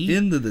tea.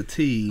 Into the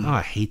tea. Oh,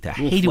 I hate that.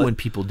 I hate it when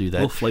people do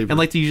that. Flavor. And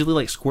like they usually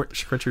like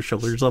scrunch their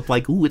shoulders up,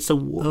 like, ooh, it's so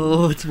warm.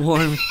 Oh, it's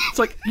warm. It's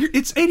like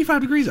it's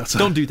 85 degrees outside.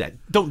 Don't do that.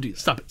 Don't do that.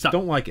 Stop it. Stop.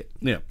 Don't like it.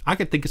 Yeah. I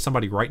could think of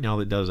somebody right now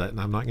that does that, and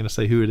I'm not going to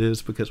say who it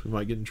is because we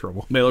might get in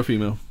trouble. Male or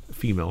female?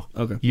 Female.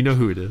 Okay. You know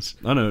who it is.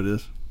 I know who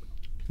it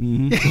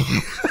is.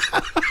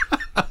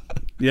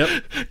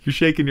 Yep. You're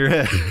shaking your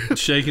head.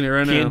 Shaking it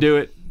right now. Can't do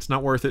it. It's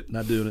not worth it.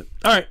 Not doing it.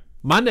 All right.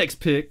 My next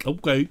pick.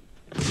 Okay.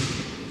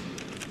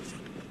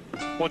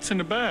 What's in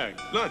the bag?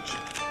 Lunch.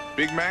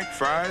 Big Mac,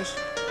 fries.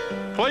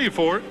 Play you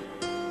for it.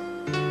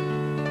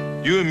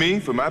 You and me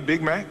for my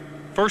Big Mac?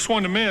 First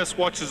one to miss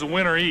watches the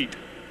winner eat.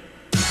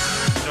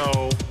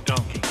 No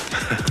dunking.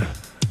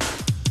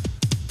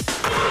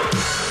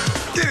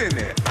 Get in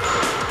there.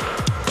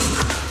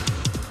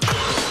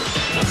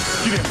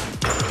 Get in.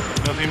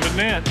 Nothing but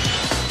net.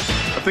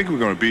 I think we're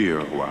going to be here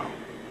a while.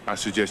 I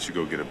suggest you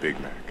go get a Big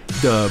Mac.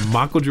 The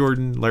Michael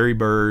Jordan, Larry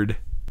Bird,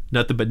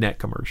 Nothing But Net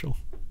commercial.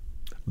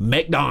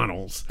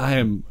 McDonald's. I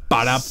am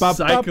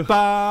psycho.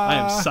 I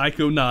am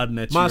psycho nodding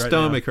at you. My right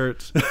stomach now.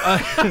 hurts.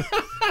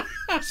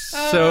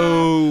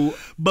 So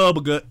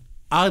bubble gut.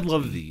 I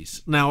love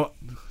these. Now,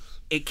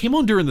 it came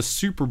on during the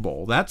Super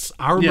Bowl.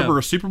 I remember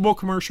a Super Bowl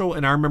commercial,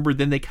 and I remember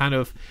then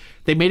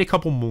they made a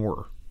couple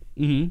more.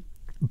 Mm-hmm.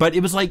 But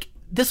it was like,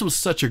 this was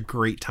such a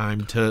great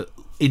time to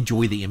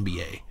enjoy the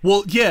NBA.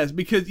 Well, yes,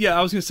 because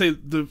I was going to say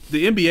the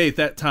NBA at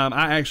that time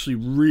I actually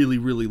really,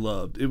 really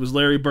loved. It was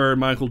Larry Bird,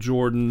 Michael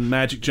Jordan,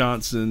 Magic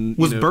Johnson.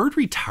 Was Bird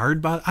retired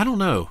by? I don't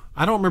know.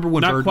 I don't remember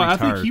when Bird quite.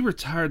 retired. I think he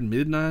retired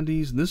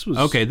mid-90s, and this was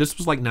This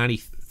was like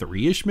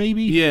 93-ish,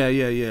 maybe.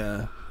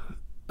 Yeah.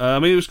 I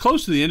mean, it was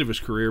close to the end of his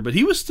career, but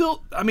he was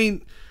still. I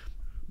mean,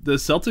 the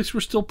Celtics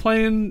were still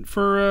playing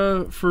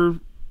for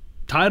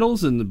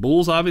titles, and the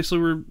Bulls obviously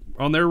were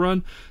on their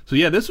run. So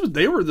yeah,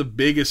 they were the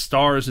biggest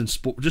stars in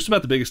sport, just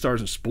about the biggest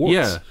stars in sports.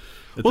 Yeah.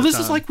 Well, this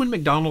is like when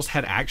McDonald's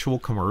had actual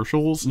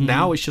commercials. Mm-hmm.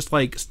 Now it's just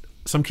like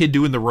some kid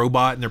doing the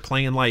robot, and they're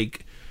playing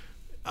like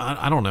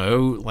I don't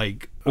know,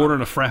 like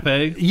ordering a frappe.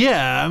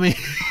 Yeah, I mean.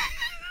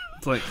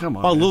 It's like, come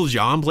on. Oh, Lil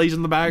Jon plays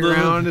in the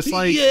background. It's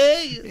like,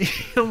 yeah.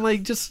 I'm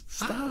like, just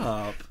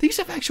stop. These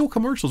have actual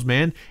commercials,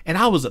 man. And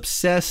I was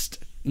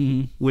obsessed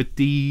with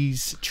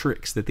these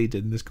tricks that they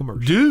did in this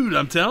commercial. Dude,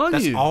 I'm telling you.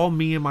 That's all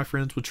me and my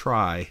friends would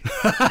try.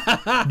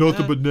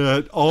 Nothing but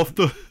net. Off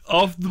the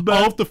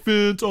back. Off the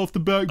fence, off the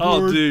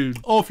backboard. Oh, dude.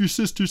 Off your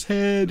sister's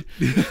head.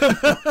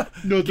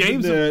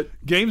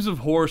 Games of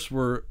horse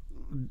were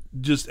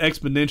just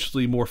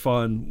exponentially more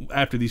fun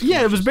after these commercials.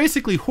 Yeah, it was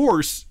basically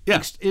horse.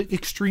 Yeah.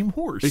 Extreme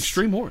Horse.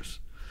 Extreme Horse.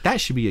 That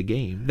should be a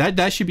game.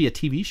 That should be a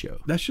TV show.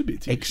 That should be a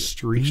TV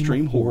show.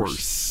 Extreme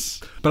Horse.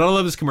 But I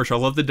love this commercial.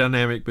 I love the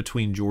dynamic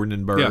between Jordan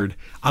and Bird.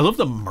 Yeah. I love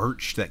the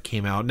merch that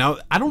came out. Now,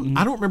 I don't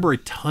remember a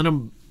ton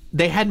of...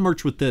 They had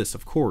merch with this,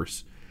 of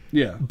course.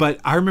 Yeah. But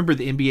I remember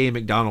the NBA and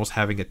McDonald's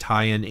having a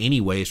tie-in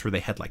anyways where they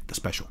had like the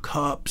special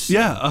cups.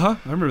 Yeah, I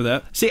remember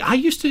that. See, I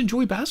used to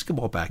enjoy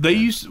basketball back then. They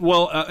used...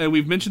 Well, and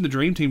we've mentioned the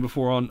Dream Team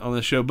before on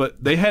this show,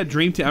 but they had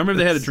Dream Team... I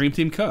remember they had a Dream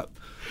Team cup.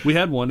 We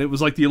had one. It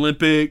was like the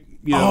Olympic,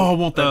 I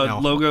want that now.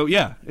 Logo.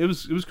 Yeah, it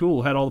was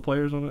cool. It had all the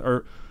players on it,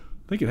 or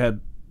I think it had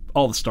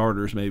all the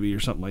starters maybe,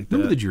 or something like that.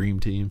 Remember the Dream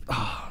Team?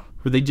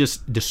 Where they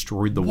just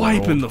destroyed the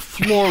world. Wiping the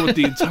floor with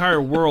the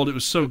entire world. It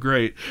was so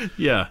great.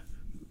 Yeah.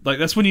 Like,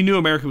 that's when you knew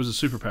America was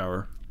a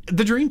superpower.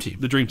 The Dream Team.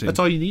 The Dream Team. That's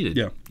all you needed.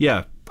 Yeah.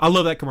 Yeah. I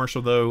love that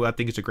commercial, though. I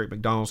think it's a great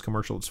McDonald's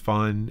commercial. It's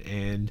fun.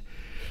 And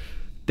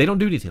They don't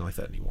do anything like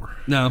that anymore.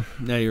 No,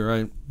 you're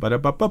right.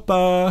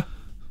 Ba-da-ba-ba-ba.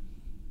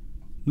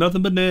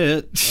 Nothing but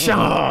net. What?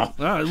 I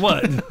I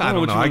what don't you know. I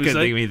want me to couldn't say.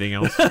 think of anything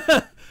else.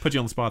 Put you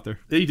on the spot there.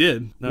 Yeah, you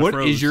did. What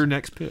is your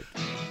next pick?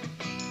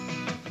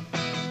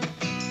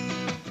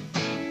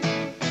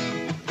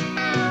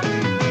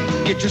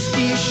 Get your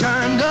ski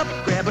shined up,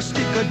 grab a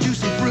stick of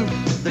juicy fruit.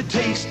 The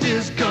taste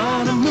is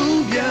gonna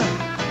move ya.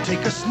 Take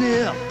a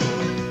sniff,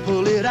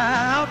 pull it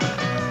out.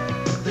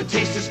 The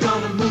taste is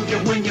gonna move you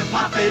when you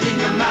pop it in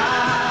your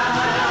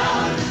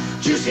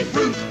mouth. Juicy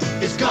fruit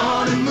is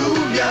gonna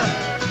move ya.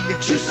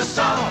 It juices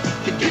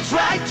soft, it gets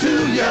right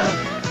to ya.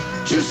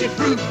 Juicy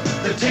fruit,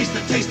 the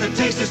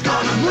taste is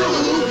gonna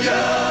move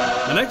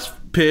ya. The next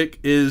pick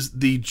is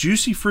the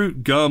Juicy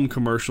Fruit gum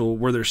commercial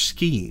where they're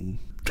skiing.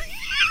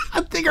 I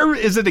think,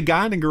 is it a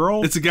guy and a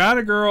girl? It's a guy and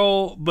a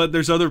girl, but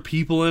there's other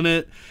people in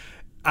it.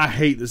 I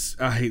hate this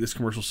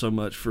commercial so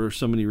much for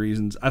so many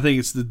reasons. I think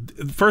it's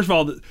first of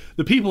all,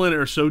 the people in it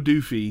are so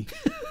doofy.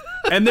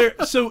 And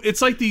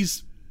it's like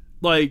these,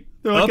 like,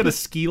 they're like at a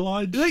ski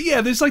lodge?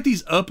 Yeah, there's like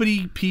these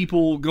uppity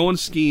people going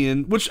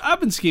skiing, which I've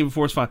been skiing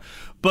before, it's fine.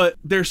 But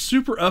they're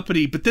super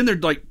uppity, but then they're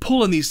like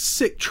pulling these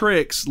sick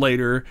tricks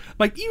later.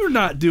 Like, you're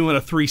not doing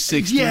a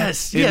 360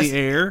 in the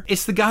air.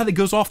 It's the guy that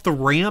goes off the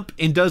ramp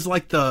and does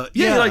like the...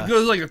 Yeah, like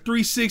goes like a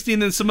 360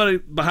 and then somebody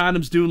behind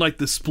him's doing like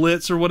the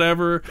splits or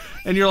whatever.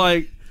 And you're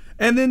like...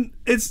 And then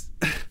it's...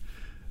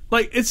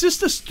 Like, it's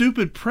just a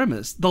stupid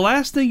premise. The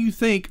last thing you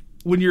think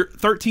when you're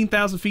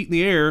 13,000 feet in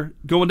the air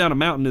going down a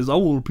mountain is, I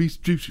want a piece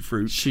of Juicy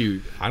Fruit.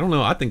 Shoot, I don't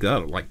know. I think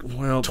that like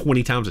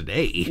 20 times a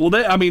day. Well,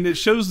 it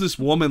shows this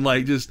woman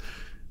just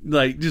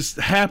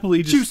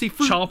happily just Juicy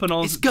Fruit, chomping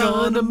on. It's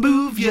gonna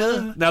move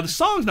ya. Now the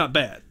song's not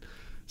bad.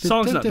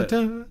 Song's not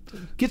bad.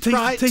 Gets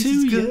right to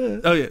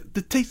you. Oh yeah,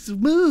 the taste will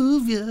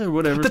move ya or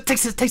whatever. The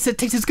taste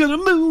is gonna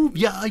move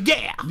ya.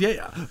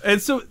 Yeah.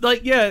 And so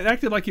it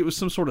acted like it was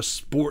some sort of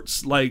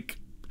sports like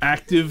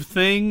active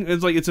thing.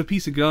 It's like, it's a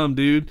piece of gum,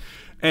 dude.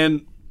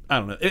 And I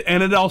don't know.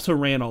 And it also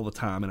ran all the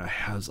time. And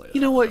I was like, you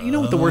know what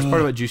the worst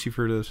part about Juicy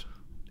Fruit is?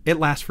 It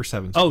lasts for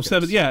 7 seconds. Oh,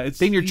 7. Yeah.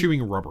 Then you're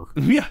chewing rubber.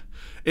 Yeah.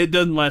 It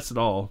doesn't last at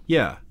all.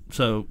 Yeah.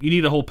 So you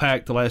need a whole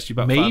pack to last you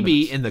about 5 minutes.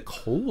 Maybe in the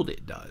cold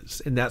it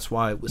does. And that's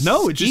why it was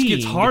it just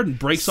gets hard and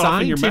breaks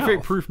off in your mouth.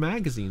 Scientific Proof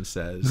magazine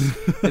says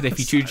that if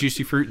you chew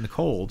Juicy Fruit in the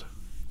cold.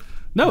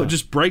 No, it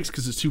just breaks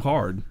because it's too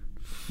hard.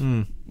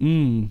 You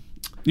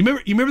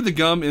remember the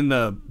gum in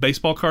the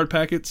baseball card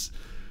packets?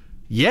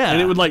 Yeah.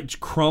 And it would like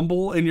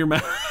crumble in your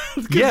mouth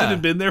because it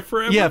had been there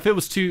forever. Yeah, if it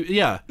was too...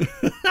 Yeah.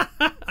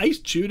 I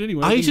used to chew it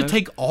anyway. I used to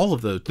take all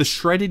of those. The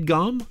shredded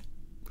gum?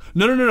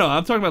 No.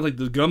 I'm talking about like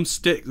the gum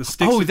stick. The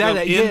sticks of gum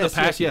in the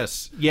packet.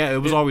 Yes. Yeah, it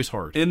was always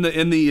hard. In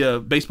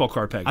the baseball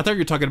card packet. I thought you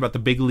were talking about the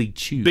Big League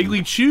Chew. Big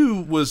League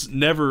Chew was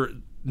never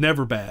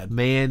bad.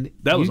 Man,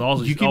 that was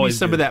always. You give me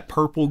some of that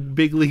purple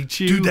Big League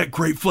Chew. Dude, that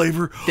grape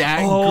flavor.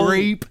 That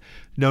grape.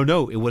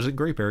 No, it wasn't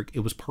grape, Eric. It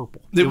was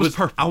purple. It was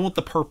purple. I want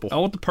the purple.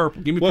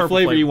 Give me what purple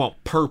flavor you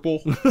want?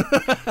 Purple.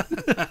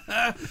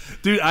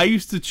 Dude, I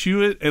used to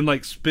chew it and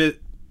like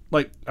spit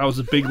like I was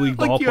a big league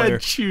ball you player.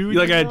 Had chew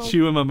like I had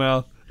chew in my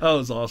mouth. Oh, it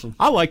was awesome.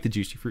 I like the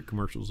Juicy Fruit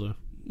commercials though.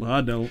 Well,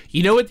 I don't.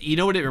 You know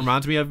what it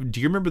reminds me of?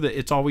 Do you remember the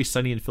It's Always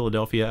Sunny in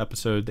Philadelphia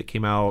episode that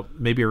came out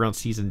maybe around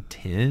season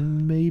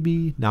 10,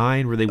 maybe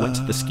 9, where they went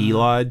to the ski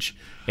lodge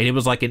and it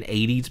was like an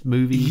 80s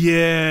movie?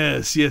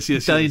 Yes.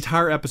 The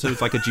entire episode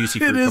is like a Juicy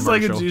Fruit commercial. It is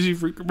like a Juicy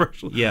Fruit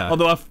commercial. Yeah.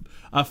 Although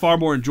I far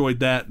more enjoyed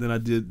that than I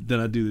do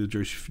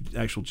the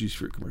actual Juicy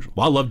Fruit commercial.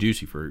 Well, I love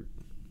Juicy Fruit.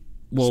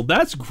 Well,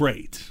 that's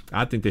great.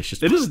 I think they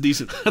should. It is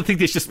decent. I think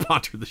they should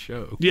sponsor the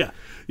show. Yeah.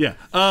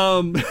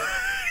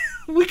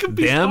 We could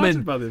be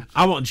sponsored by them.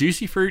 I want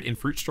Juicy Fruit and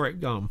Fruit Stripe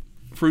gum.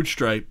 Fruit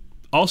Stripe.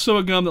 Also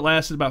a gum that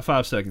lasted about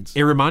 5 seconds.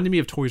 It reminded me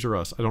of Toys R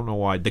Us. I don't know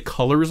why. The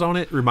colors on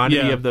it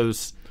reminded me of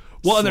those.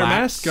 Well, and their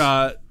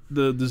mascot,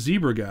 the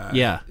zebra guy.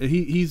 Yeah.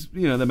 He's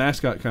the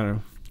mascot kind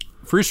of.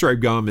 Fruit Stripe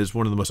gum is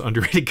one of the most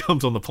underrated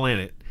gums on the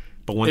planet.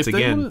 But once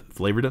again,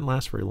 flavor doesn't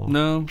last very long.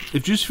 No.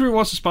 If Juicy Fruit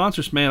wants to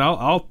sponsor us, man,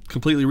 I'll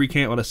completely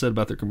recant what I said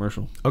about their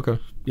commercial. Okay.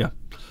 Yeah.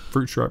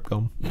 Fruit Stripe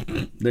gum.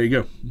 There you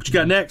go. What you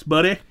got next,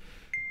 buddy?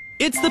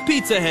 It's the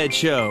Pizza Head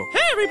Show. Hey,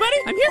 everybody.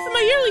 I'm here for my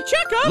yearly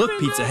checkup. Look,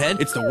 Pizza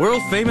Head, it's the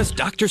world-famous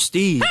Dr.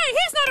 Steve. Hey,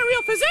 he's not a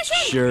real physician.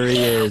 Sure he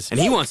is. And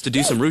he wants to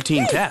do some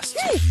routine tests.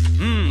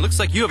 Looks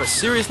like you have a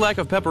serious lack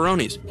of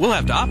pepperonis. We'll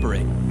have to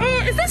operate.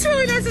 Is this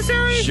really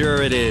necessary?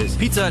 Sure it is.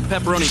 Pizza Hut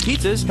Pepperoni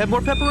Pizzas have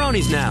more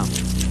pepperonis now.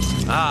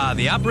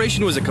 The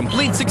operation was a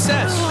complete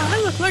success. Oh, I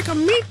look like a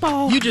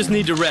meatball. You just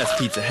need to rest,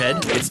 Pizza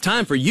Head. It's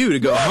time for you to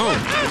go home.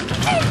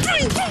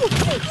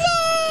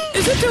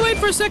 Is it too late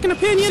for a second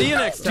opinion? See you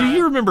next time. Do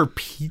you remember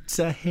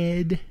Pizza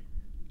Head?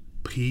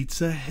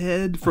 Pizza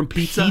Head from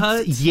Pizza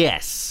Hut?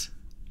 Yes.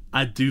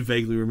 I do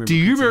vaguely remember. Do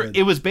you remember? Head.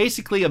 It was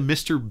basically a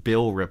Mr.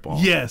 Bill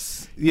ripoff.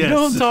 Yes. You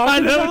know what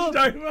I'm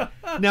talking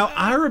about? Now,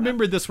 I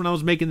remember this when I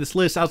was making this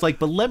list. I was like,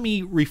 but let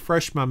me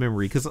refresh my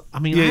memory because, I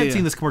hadn't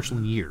seen this commercial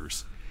in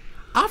years.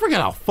 I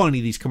forgot how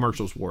funny these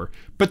commercials were.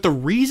 But the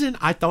reason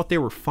I thought they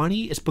were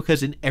funny is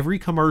because in every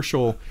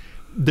commercial,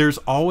 there's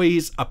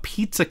always a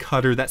pizza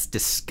cutter that's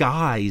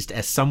disguised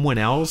as someone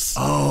else.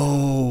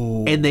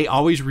 Oh. And they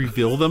always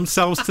reveal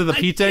themselves to the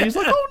pizza. And he's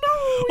like, oh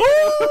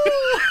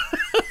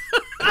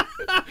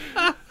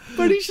no.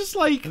 But he's just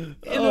like,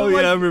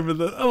 I remember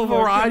that. A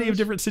variety of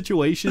different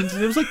situations.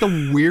 And it was like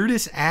the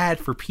weirdest ad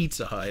for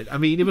Pizza Hut. I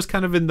mean, it was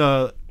kind of in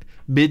the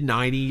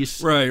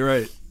mid-90s.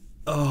 Right.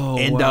 Oh,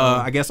 and wow.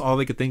 I guess all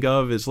they could think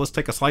of is, let's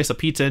take a slice of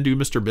pizza and do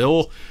Mr.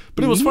 Bill.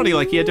 But it was funny,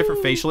 like he had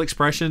different facial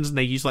expressions, and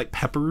they used like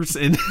peppers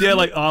and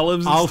like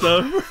olives and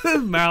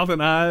stuff, mouth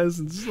and eyes,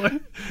 and just like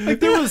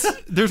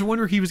there's one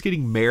where he was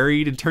getting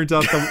married, and turns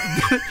out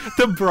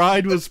the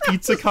bride was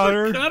Pizza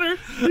Cutter. And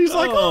he's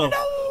like, oh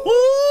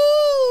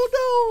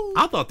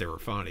no! I thought they were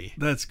funny.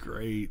 That's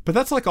great. But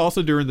that's like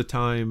also during the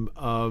time.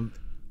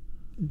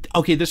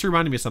 Okay, this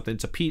reminded me of something.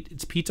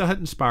 It's Pizza Hut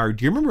inspired.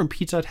 Do you remember when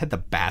Pizza Hut had the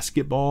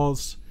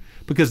basketballs?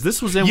 Because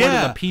this was in one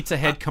of the Pizza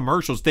Hut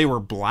commercials. They were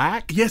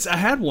black. Yes, I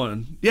had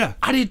one. Yeah,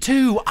 I did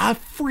too. I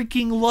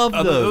freaking love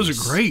those.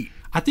 Those are great.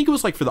 I think it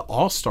was like for the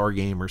All-Star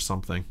game or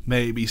something.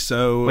 Maybe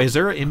so. Wait, is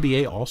there an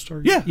NBA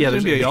All-Star game? Yeah,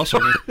 there's NBA All-Star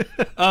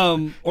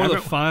game. Or the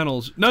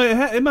finals. No,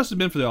 it must have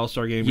been for the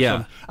All-Star game. Yeah,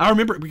 something. I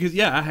remember because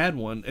I had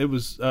one. It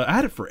was I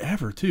had it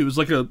forever too.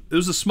 It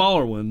was a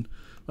smaller one.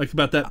 Like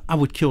about that. I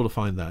would kill to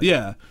find that.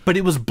 Yeah. But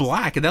it was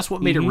black, and that's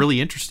what made it really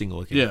interesting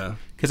looking. Yeah.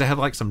 Because it had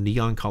like some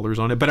neon colors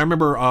on it. But I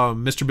remember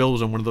Mr. Bill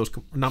was in one of those,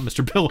 not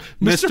Mr. Bill,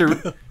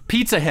 Mr.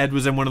 Pizza Head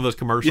was in one of those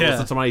commercials,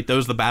 and somebody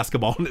throws the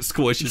basketball and it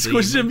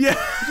squishes him. Yeah.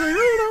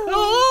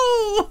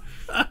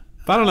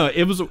 But I don't know.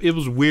 It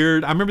was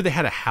weird. I remember they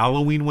had a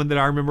Halloween one that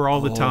I remember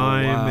all the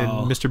time,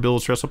 and Mr. Bill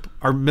was dressed up,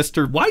 or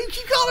Mr. Why do you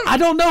keep calling him? I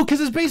don't know, because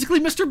it's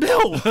basically Mr.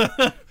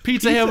 Bill.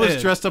 Pizza Head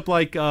was dressed up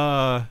like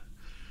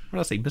what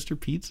did I say, Mr.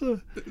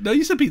 Pizza? No,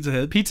 you said Pizza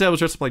Head. Pizza Head was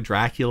dressed up like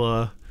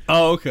Dracula.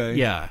 Oh, okay.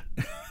 Yeah.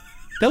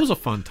 That was a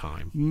fun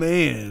time.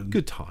 Man.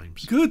 Good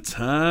times. Good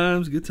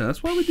times.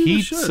 That's why we do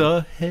this show.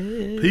 Pizza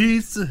Head.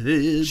 Pizza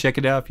Head. Check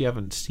it out if you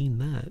haven't seen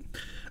that.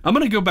 I'm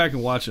going to go back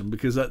and watch them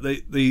because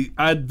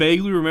I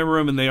vaguely remember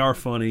them and they are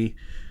funny.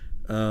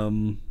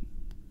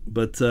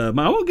 But I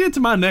won't get to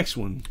my next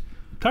one.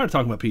 I'm tired of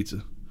talking about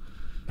pizza.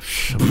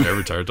 I'm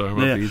never tired of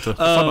talking about pizza. Let's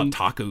talk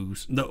about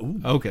tacos. No.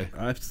 Okay.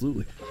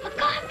 Absolutely.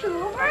 Forgot to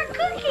over a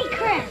Cookie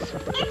Crisp.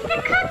 It's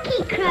the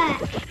Cookie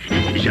Crisp.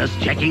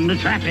 Just checking the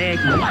traffic.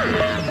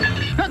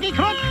 Cookie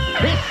Crook,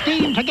 this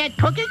scheme to get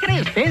Cookie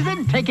Crisp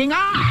isn't taking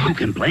off. Who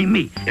can blame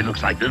me? It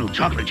looks like little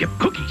chocolate chip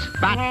cookies.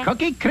 But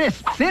Cookie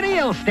Crisp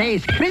cereal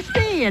stays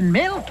crispy in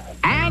milk,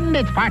 and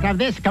it's part of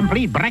this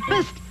complete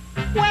breakfast.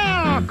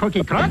 Well,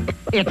 Cookie Crook,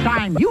 it's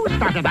time you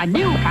started a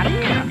new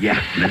career.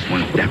 Yeah, this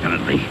one's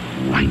definitely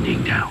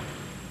winding down.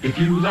 If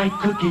you like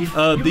cookies.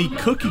 The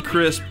Cookie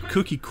Crisp,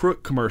 Cookie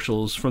Crook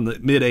commercials from the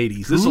mid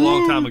 '80s. This is a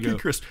long time ago.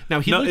 Crisp.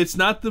 Now it's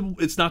not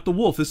the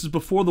Wolf. This is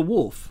before the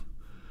Wolf.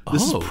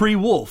 This is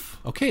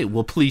pre-Wolf. Okay,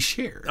 well, please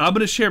share. I'm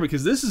going to share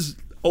because this is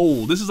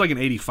old. This is like an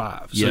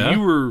 '85. So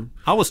yeah.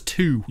 I was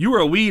 2. You were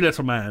a wee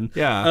little man.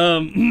 Yeah.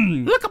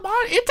 Look,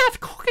 it's a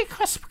Cookie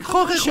Crisp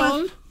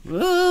commercial.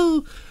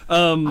 Well,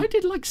 I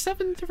did like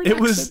 7 different. It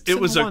was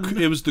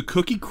the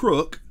Cookie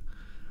Crook,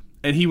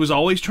 and he was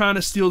always trying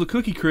to steal the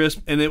Cookie Crisp,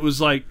 and it was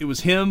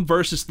him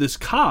versus this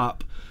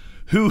cop,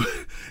 who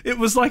it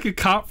was like a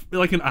cop,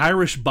 like an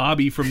Irish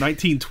Bobby from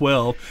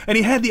 1912, and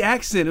he had the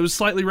accent. It was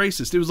slightly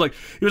racist. It was like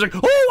he was like, "Oh,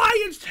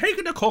 I am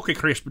taking the Cookie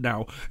Crisp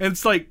now," and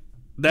it's like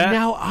that.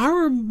 Now I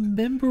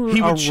remember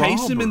he would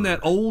chase him in that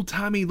old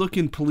timey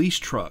looking police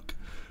truck.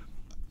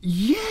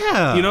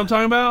 Yeah, you know what I'm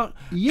talking about.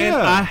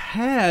 Yeah,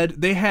 and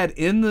they had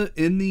in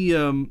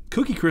the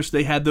Cookie Crisp,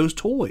 they had those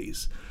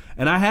toys,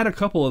 and I had a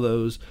couple of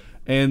those,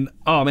 and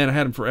oh man, I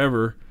had them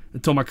forever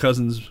until my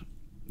cousins,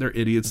 they're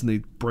idiots and they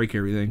break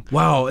everything.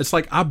 Wow, it's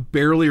like I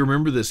barely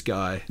remember this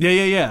guy.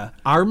 Yeah.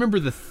 I remember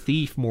the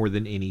Thief more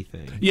than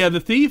anything. Yeah, the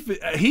Thief,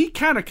 he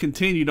kind of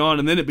continued on,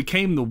 and then it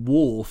became the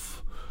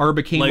Wolf, or it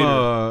became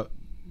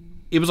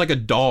it was like a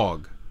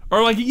dog.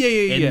 Or like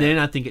and then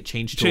I think it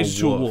changed to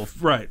a wolf.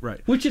 Right.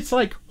 Which it's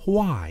like,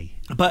 why?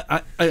 But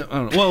I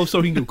don't know. Well,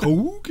 so he can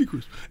go Cookie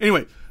Crisp.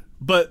 Anyway,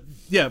 but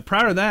yeah,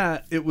 prior to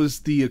that, it was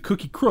the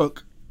Cookie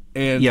Crook,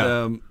 and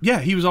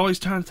he was always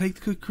trying to take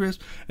the Cookie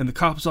Crisp, and the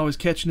cop was always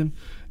catching him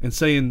and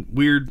saying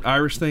weird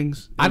Irish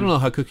things. I don't know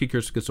how Cookie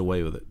Crisp gets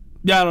away with it.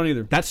 Yeah, I don't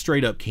either. That's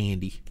straight up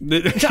candy.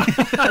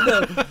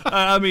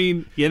 I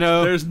mean, you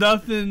know, there's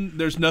nothing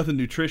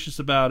nutritious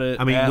about it.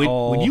 I mean,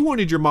 when you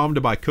wanted your mom to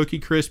buy Cookie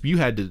Crisp, you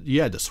had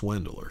to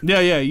swindle her.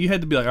 Yeah, you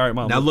had to be like, all right,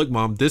 Mom. Now look,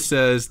 Mom, this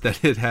says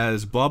that it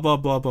has blah blah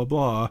blah blah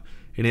blah,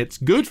 and it's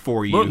good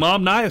for you. Look,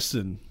 Mom,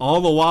 niacin.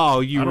 All the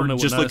while you were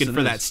just looking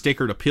for that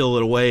sticker to peel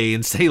it away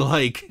and say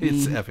like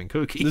it's effing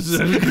cookies.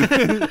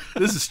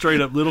 This is straight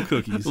up little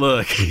cookies.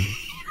 Look.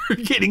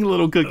 You're getting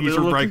little cookies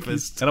for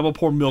breakfast. And I'm going to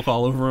pour milk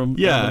all over them.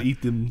 Yeah. I'm gonna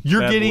eat them.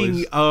 You're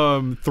getting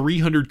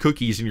 300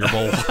 cookies in your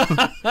bowl.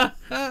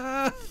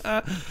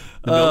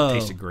 The milk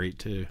tasted great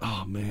too.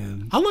 Oh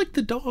man, I like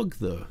the dog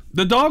though.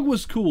 The dog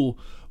was cool,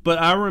 but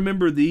I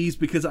remember these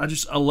because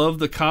I love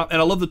the cop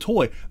and I love the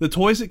toy. The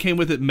toys that came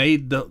with it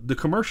made the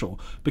commercial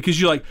because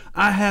you're like,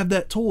 I have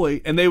that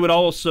toy, and they would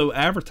also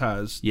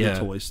advertise the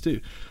toys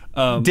too.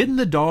 Wasn't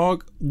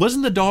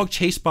the dog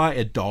chased by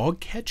a dog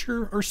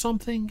catcher or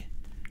something?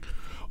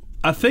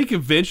 I think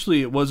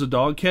eventually it was a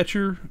dog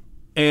catcher,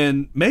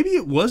 and maybe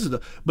it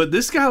wasn't. But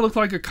this guy looked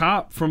like a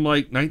cop from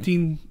like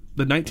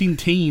the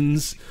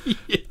 19-teens,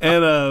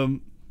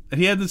 and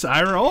he had this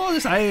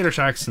Irish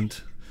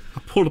accent. I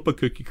pulled up a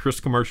Cookie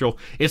Crisp commercial.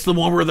 It's the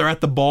one where they're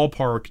at the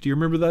ballpark. Do you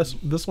remember this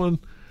one?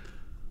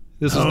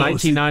 This was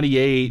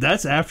 1998.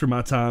 That's after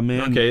my time,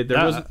 man. Okay,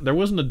 there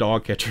wasn't a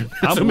dog catcher.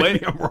 I'm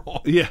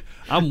wrong. Yeah,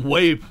 I'm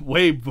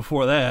way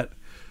before that.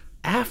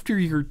 After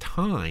your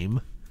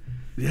time.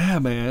 Yeah,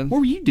 man. What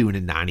were you doing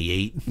in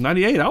 98?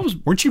 98,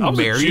 Weren't you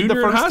married the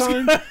first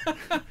time?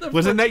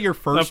 Wasn't that your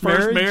first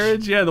marriage? First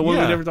marriage? Yeah, the one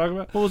we never talk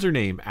about. What was her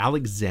name?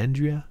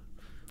 Alexandria?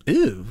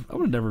 Ew. I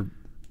would have never...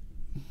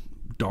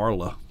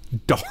 Darla.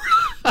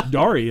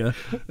 Daria.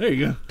 There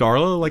you go.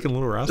 Darla, like in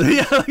Little Rascals?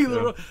 Yeah, like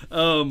Little...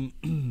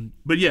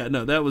 But yeah,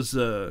 no, that was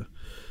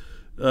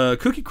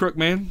Cookie Crook,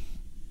 man.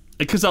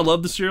 Because I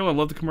love the cereal, I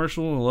love the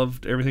commercial, and I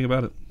loved everything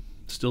about it.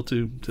 Still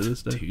to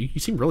this day. Dude, you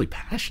seem really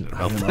passionate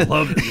about that. I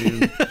love it,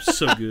 man.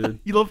 So good.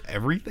 You love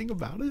everything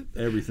about it?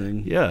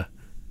 Everything. Yeah.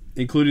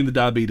 Including the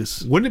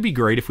diabetes. Wouldn't it be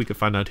great if we could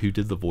find out who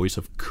did the voice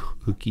of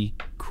Cookie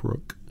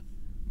Crook?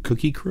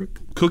 Cookie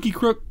Crook? Cookie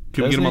Crook?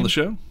 Can we get him on the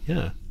show?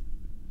 Yeah.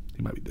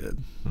 He might be dead.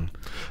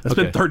 That's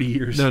been 30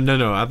 years.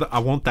 No. I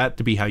want that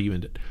to be how you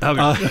end it.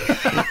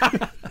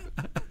 Okay.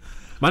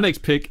 My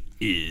next pick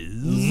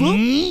is...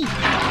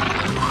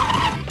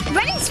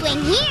 Running swing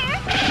here.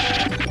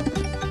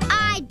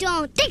 I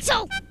don't think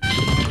so.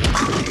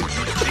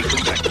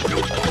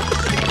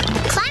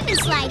 Climb and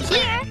slide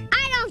here.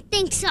 I don't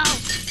think so.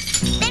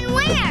 Then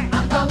where?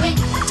 I'm going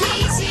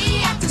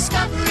DZ at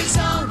Discovery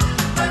Zone,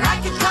 where I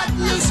can cut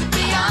loose and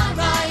be on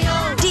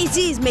my own.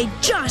 DZ is made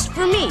just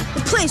for me.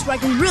 The place where I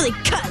can really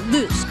cut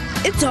loose.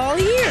 It's all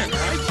here.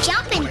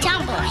 Jump and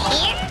tumble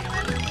here?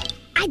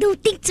 I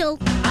don't think so.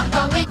 I'm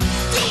going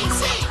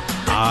DZ.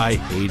 I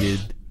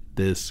hated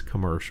this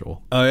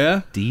commercial. Oh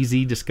yeah?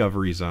 DZ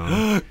Discovery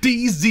Zone.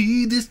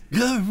 DZ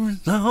Discovery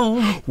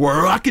Zone,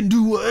 where I can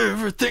do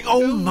everything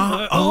on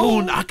my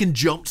own. I can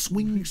jump,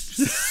 swing,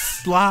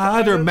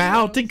 slide, or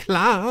mountain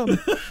climb.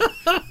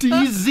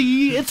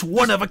 DZ, it's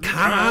one of a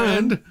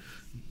kind.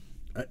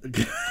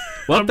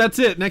 Well, that's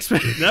it. Next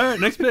pick. All right,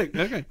 next pick.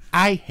 Okay.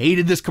 I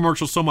hated this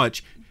commercial so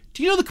much.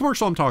 Do you know the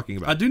commercial I'm talking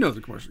about? I do know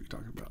the commercial you're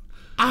talking about.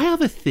 I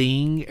have a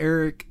thing,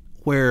 Eric,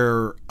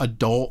 where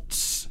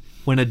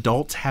when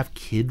adults have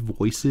kid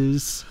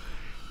voices,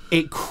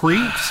 it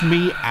creeps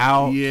me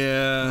out.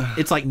 Yeah.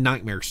 It's like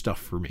nightmare stuff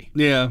for me.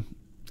 Yeah,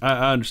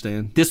 I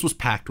understand. This was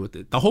packed with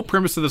it. The whole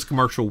premise of this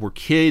commercial were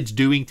kids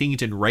doing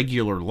things in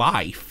regular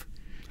life.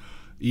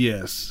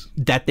 Yes.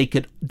 That they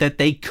could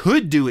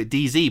do at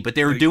DZ, but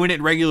they were doing it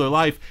in regular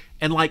life,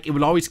 and like it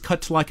would always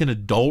cut to like an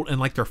adult, and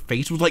like their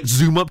face would like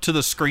zoom up to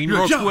the screen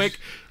real quick.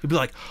 It'd be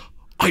like,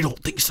 I don't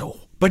think so.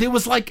 But it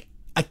was like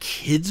a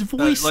kid's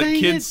voice like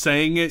saying kids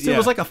saying it. So it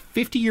was like a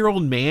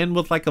 50-year-old man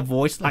with like a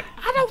voice like,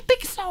 I don't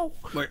think so.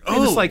 Like, It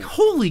was like,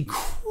 holy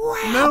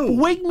crap, No.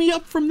 wake me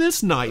up from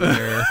this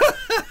nightmare.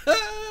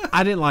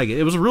 I didn't like it.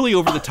 It was really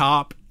over the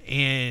top,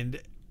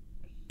 and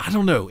I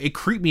don't know. It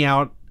creeped me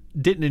out.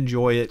 Didn't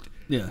enjoy it.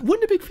 Yeah.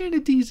 Wasn't a big fan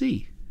of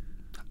DZ.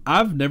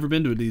 I've never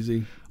been to a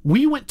DZ.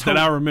 We went to that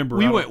I remember.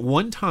 We went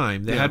one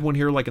time. They had one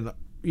here like in the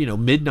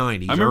mid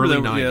 90s, I remember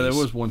early there, 90s. Yeah, there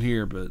was one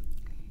here, but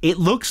it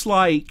looks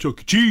like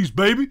Chuck E. Cheese,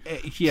 baby.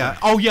 Yeah.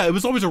 Oh yeah, it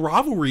was always a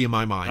rivalry in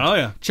my mind. Oh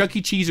yeah. Chuck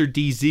E. Cheese or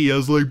DZ. I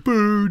was like,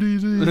 boo,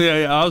 DZ.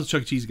 Yeah, I was a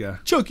Chuck E. Cheese guy.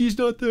 Chuck E's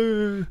not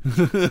there.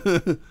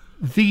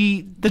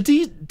 The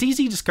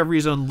DZ Discovery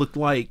Zone looked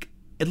like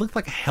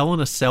a Hell in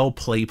a Cell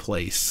play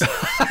place.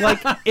 Like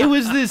it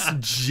was this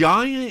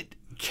giant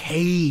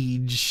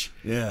cage.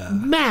 Yeah.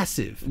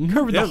 Massive.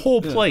 Covered the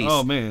whole place.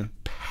 Oh man.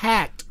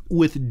 Packed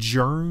with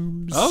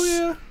germs. Oh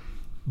yeah.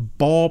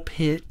 Ball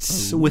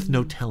pits with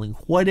no telling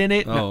what in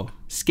it. Oh.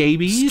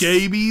 Scabies.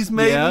 Scabies,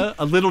 maybe. Yeah,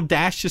 a little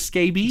dash of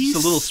scabies.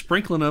 Just a little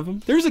sprinkling of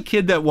them. There's a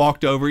kid that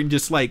walked over and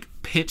just like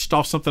pinched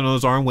off something on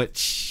his arm,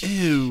 went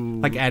ew,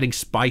 like adding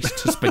spice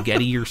to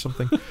spaghetti or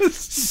something.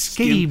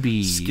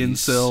 Scabies, skin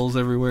cells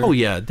everywhere. Oh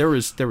yeah, there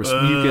was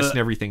mucus and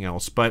everything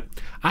else. But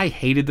I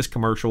hated this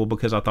commercial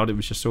because I thought it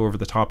was just so over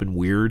the top and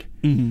weird.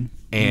 Mm-hmm.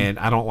 And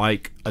I don't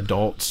like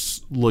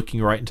adults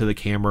looking right into the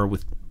camera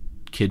with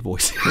kid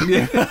voice.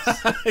 Yeah.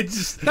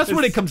 That's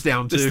what it comes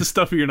down to. It's the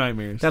stuff of your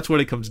nightmares. That's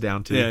what it comes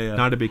down to. Yeah.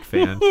 Not a big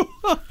fan.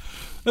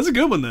 That's a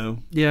good one though.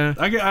 Yeah.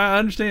 I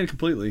understand it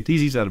completely.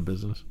 DZ's out of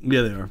business.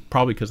 Yeah, they are.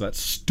 Probably because that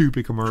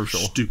stupid commercial.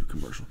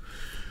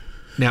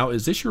 Now,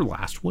 is this your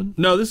last one?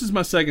 No, this is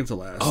my second to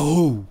last.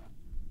 Oh.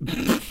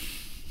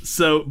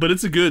 So, but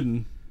it's a good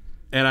one,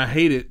 and I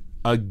hate it.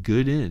 A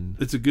good one?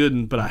 It's a good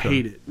one, but I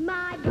hate it.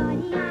 My buddy,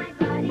 my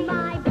buddy,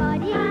 my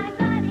buddy, my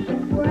buddy.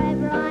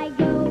 Wherever I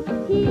go,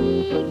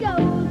 he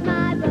goes.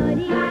 My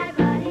buddy, my buddy.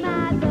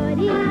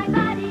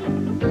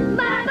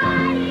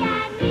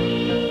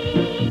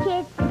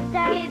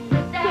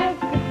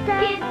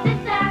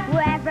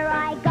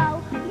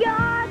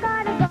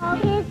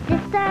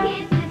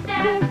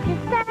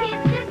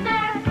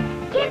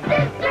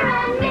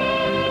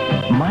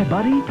 My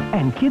Buddy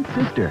and Kid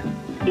Sister.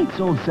 Each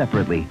sold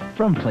separately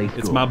from Play School.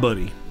 It's My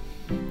Buddy.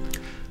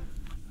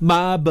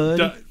 My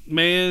buddy.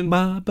 Man.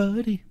 My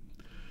buddy.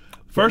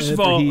 First of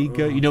all,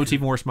 you know what's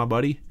even worse, My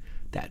Buddy?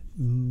 That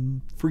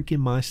freaking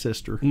My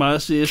Sister. My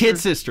Sister. Kid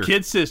Sister.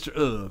 Kid Sister.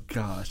 Oh,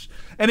 gosh.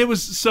 And it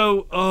was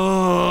so,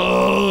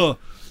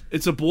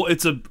 it's a boy.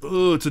 It's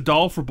a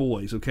doll for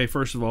boys. Okay,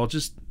 first of all,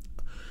 just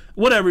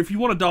whatever. If you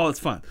want a doll, it's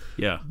fine.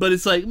 Yeah. But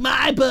it's like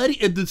My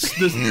Buddy. And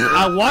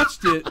I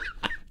watched it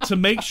to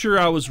make sure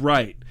I was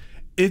right.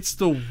 It's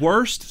the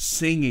worst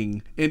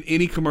singing in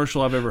any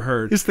commercial I've ever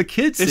heard. It's the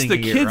kids singing. It's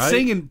the kids right?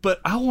 singing,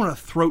 but I want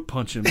to throat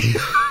punch him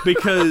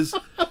because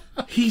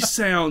he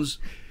sounds.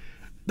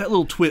 That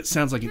little twit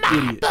sounds like an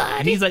idiot. Buddy.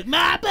 And he's like,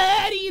 My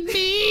buddy and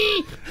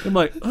me. I'm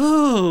like,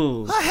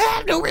 oh. I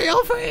have no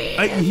real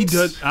friends. He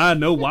does. I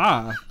know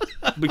why.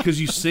 Because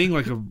you sing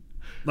like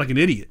an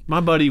idiot. My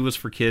Buddy was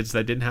for kids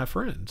that didn't have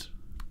friends.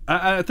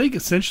 I think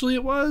essentially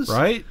it was.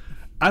 Right?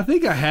 I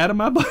think I had a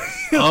My Buddy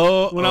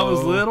when I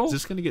was little. Is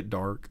this going to get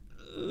dark?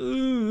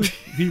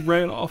 He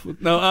ran off with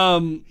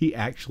he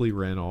actually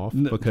ran off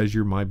because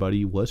your My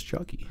Buddy was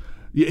Chucky.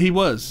 Yeah, he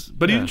was,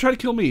 but he didn't try to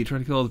kill me. He tried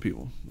to kill other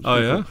people. Oh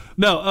yeah, cool.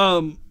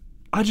 No.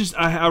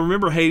 I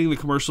remember hating the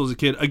commercial as a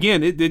kid.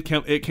 Again,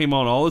 it came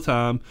on all the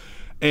time,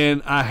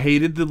 and I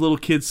hated the little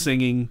kids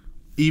singing.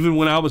 Even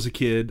when I was a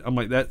kid, I'm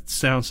like, that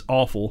sounds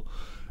awful,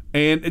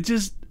 and it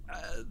just.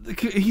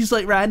 He's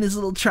like riding his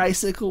little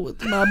tricycle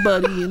with My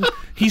Buddy, and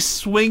he's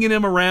swinging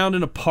him around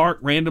in a park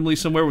randomly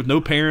somewhere with no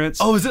parents.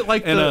 Oh, is it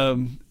like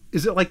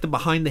is it like the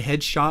behind the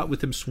head shot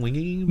with him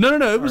swinging? No.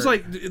 It was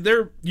like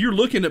you're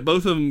looking at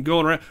both of them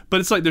going around, but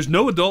it's like there's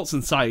no adults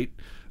in sight.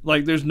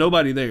 Like there's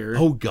nobody there.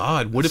 Oh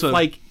God, what if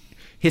like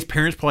his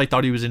parents probably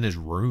thought he was in his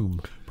room?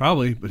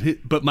 Probably,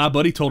 but My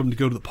Buddy told him to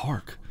go to the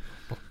park.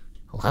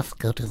 Let's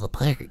go to the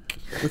park.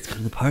 Let's go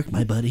to the park,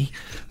 my buddy.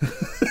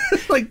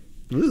 Like.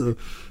 Ugh.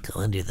 Go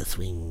under the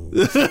swings.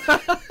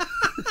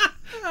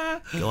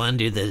 Go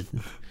under the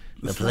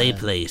play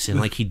place. And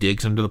like he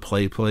digs under the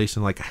play place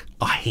and like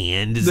a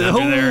hand is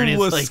under there and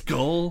it's like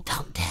skull.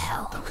 Don't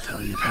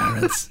tell your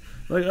parents.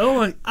 Like,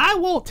 oh, I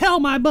won't tell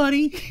my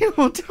buddy. You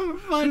won't tell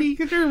my buddy.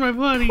 You're my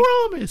buddy.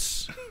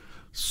 Promise.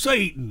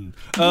 Satan.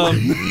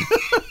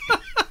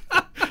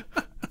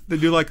 They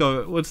do like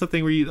what's the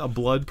thing where you a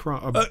blood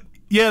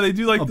yeah, they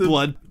do like a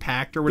blood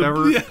pact or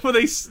whatever. Yeah, where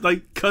they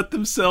like cut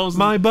themselves.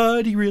 My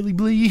buddy really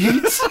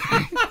bleeds.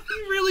 He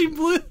really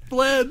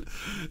bled.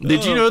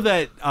 Did you know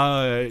that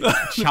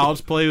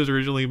Child's Play was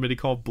originally going to be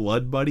called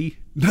Blood Buddy?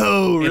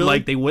 No, really? And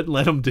like they wouldn't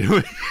let him do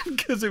it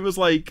because it was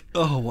like,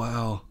 oh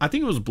wow, I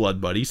think it was Blood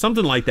Buddy,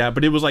 something like that.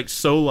 But it was like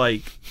so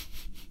like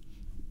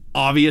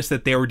obvious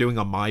that they were doing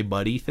a My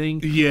Buddy thing.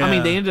 Yeah, I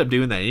mean they ended up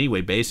doing that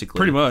anyway, basically,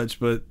 pretty much.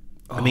 But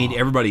I mean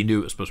everybody knew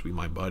it was supposed to be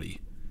My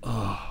Buddy.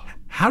 Oh.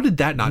 How did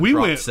that not we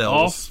drop went sales?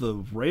 Off the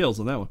rails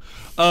on that one.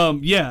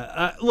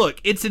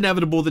 Look, it's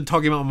inevitable that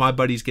talking about My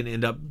Buddy's going to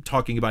end up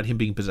talking about him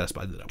being possessed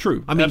by the devil.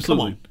 True. I mean,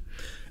 absolutely.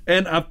 Come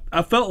on. And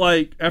I felt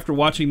like after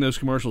watching those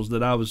commercials that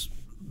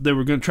they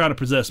were going to try to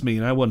possess me,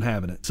 and I wasn't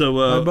having it. So,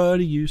 My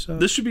Buddy, you saw.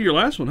 This should be your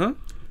last one, huh?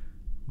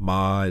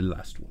 My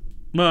last one.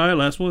 My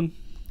last one.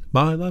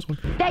 My last one.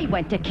 They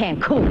went to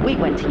Cancun. We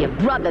went to your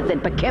brothers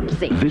in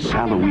Poughkeepsie. This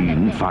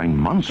Halloween, find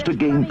Monster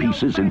game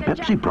pieces in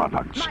Pepsi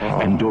products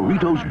and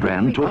Doritos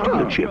brand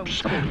tortilla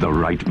chips. The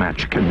right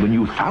match can win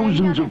you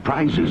thousands of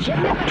prizes,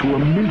 up to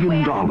 $1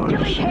 million.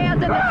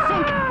 Hands in the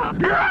sink.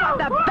 The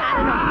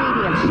bad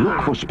ingredients.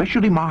 Look for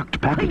specially marked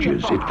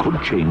packages. It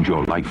could change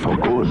your life for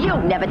good.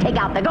 You'll never take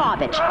out the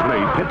garbage. Play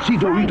Pepsi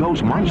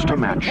Doritos Monster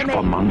Match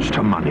for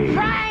Monster Money.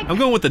 I'm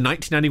going with the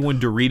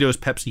 1991 Doritos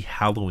Pepsi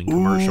Halloween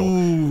commercial.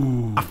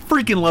 Ooh. I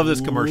freaking love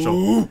this commercial.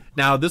 Ooh.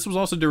 Now, this was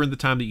also during the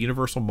time that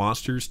Universal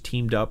Monsters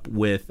teamed up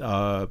with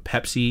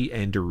Pepsi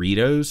and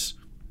Doritos.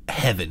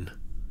 Heaven.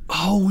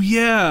 Oh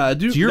yeah,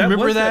 do you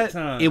remember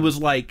that? It was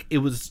like it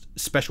was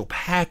special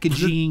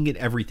packaging and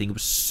everything. It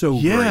was so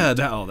great. Yeah,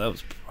 that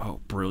was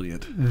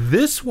brilliant.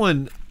 This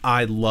one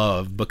I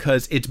love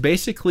because it's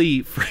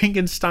basically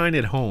Frankenstein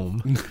at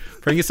home.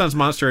 Frankenstein's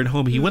monster at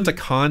home. He wins a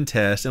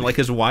contest and like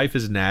his wife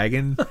is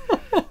nagging,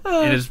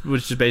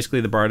 which is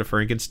basically the Bride of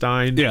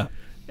Frankenstein. Yeah.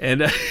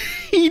 And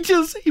he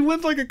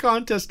wins like a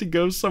contest to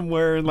go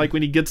somewhere, and like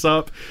when he gets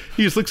up,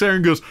 he just looks there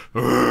and goes,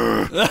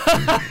 and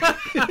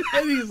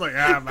he's like,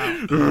 I'm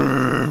out.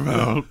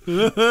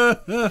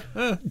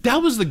 That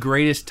was the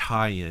greatest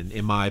tie-in,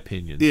 in my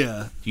opinion.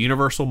 Yeah,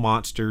 Universal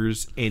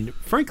Monsters, and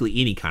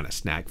frankly, any kind of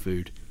snack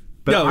food.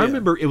 But I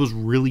remember it was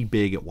really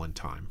big at one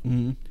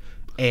time,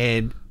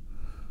 and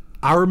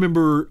I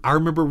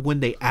remember when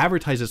they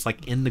advertised this,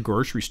 like in the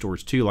grocery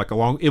stores too, like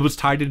it was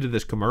tied into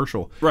this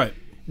commercial, right?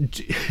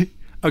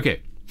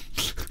 Okay.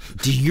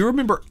 Do you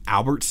remember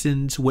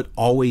Albertsons would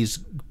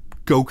always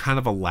go kind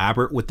of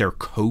elaborate with their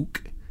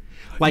Coke?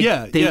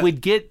 Like they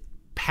would get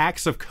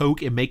packs of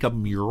Coke and make a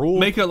mural.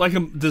 Make it like a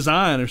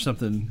design or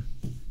something.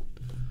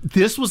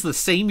 This was the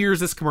same year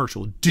as this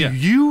commercial. Do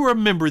you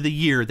remember the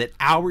year that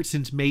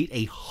Albertsons made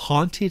a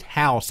haunted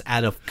house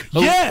out of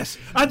Coke? Yes!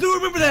 I do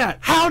remember that!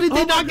 How did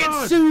they not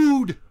get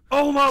sued?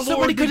 Oh my lord!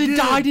 Somebody could have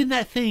died in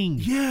that thing.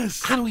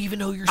 Yes. I don't even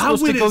know you're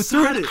supposed to go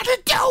through it. I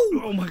didn't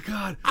know. Oh my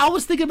god! I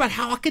was thinking about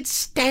how I could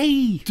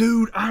stay.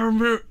 Dude, I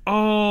remember.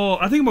 Oh,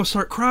 I think I'm gonna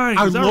start crying.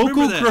 Our 'cause I local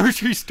remember that.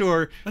 grocery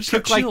store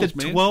took like the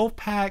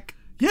 12-pack.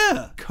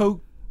 Yeah.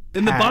 Coke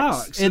in the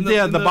packs. box. In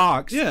the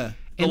box. Yeah.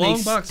 The And long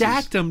they boxes.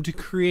 stacked them to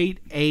create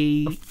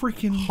a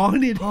freaking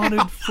haunted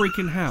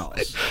freaking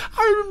house.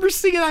 I remember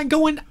seeing that and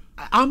going,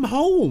 I'm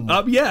home.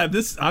 Yeah,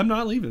 I'm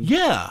not leaving.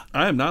 Yeah.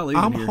 I am not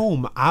leaving. I'm here.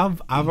 home.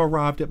 I've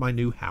arrived at my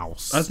new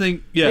house. I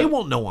think, yeah. They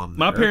won't know I'm there.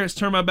 My parents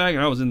turned my back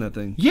and I was in that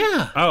thing.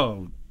 Yeah.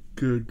 Oh,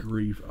 good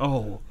grief.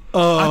 Oh.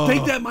 I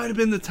think that might have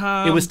been the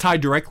time. It was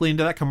tied directly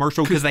into that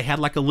commercial because they had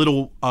like a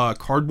little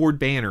cardboard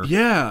banner.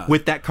 Yeah.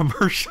 With that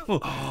commercial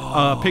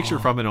picture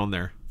from it on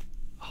there.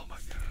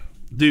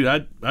 Dude,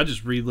 I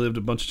just relived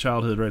a bunch of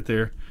childhood right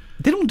there.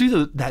 They don't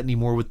do that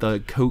anymore with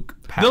the Coke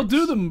packs. They'll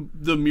do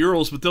the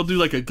murals, but they'll do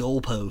like a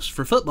goalpost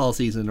for football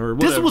season or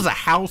whatever. This was a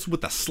house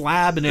with a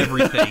slab and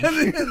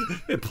everything.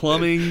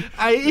 Plumbing.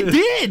 It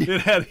did.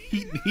 It had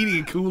heating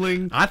and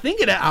cooling. I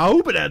think I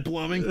hope it had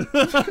plumbing.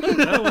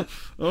 I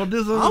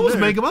was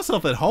making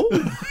myself at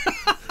home.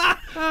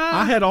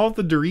 I had all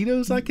the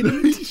Doritos I could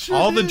eat.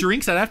 All the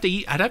drinks I'd have to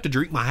eat. I'd have to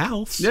drink my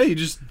house. Yeah, you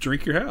just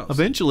drink your house.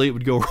 Eventually it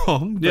would go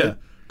wrong. Yeah.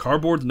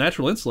 Cardboard's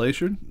natural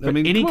insulation. I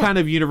mean, any kind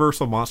of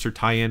Universal Monster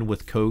tie-in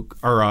with Coke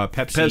or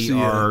Pepsi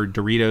or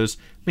Doritos,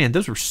 man,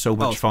 those were so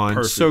much fun.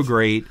 Perfect. So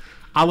great.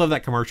 I love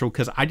that commercial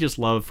because I just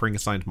love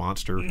Frankenstein's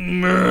monster.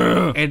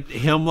 And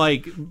him,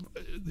 like,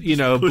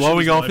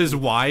 blowing off his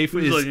wife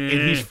and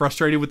he's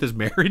frustrated with his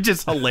marriage.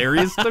 It's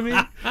hilarious to me.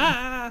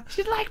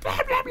 She's like, blah,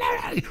 blah,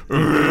 blah.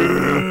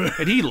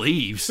 And he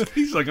leaves.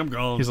 He's like, I'm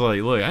gone. He's like,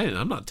 look,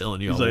 I'm not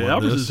telling you. He's like,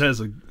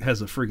 Albertsons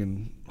has a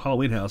freaking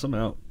Halloween house. I'm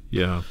out.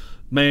 Yeah.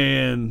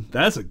 Man,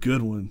 that's a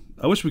good one.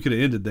 I wish we could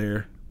have ended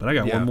there, but I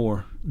got one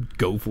more.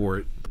 Go for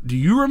it. Do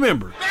you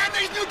remember? Man,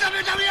 these new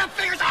WWF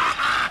figures,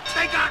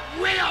 they got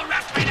real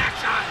wrestling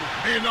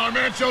action. A&R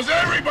Man shows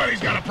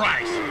everybody's got a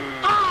price.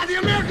 The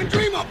American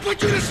Dream will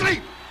put you to sleep,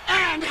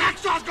 and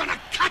Hacksaw's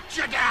gonna cut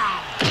you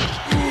down.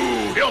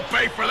 Ooh, he'll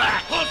pay for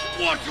that. I'll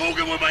squash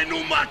Hogan with my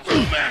new Macho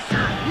Master.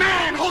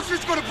 Man,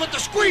 Hulkster's gonna put the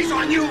squeeze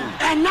on you,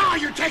 and now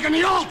you're taking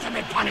the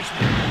ultimate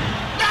punishment.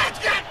 Let's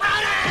get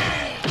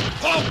ready!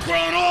 I'll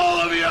crown all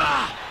of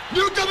ya!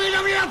 New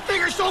WWF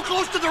figure so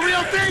close to the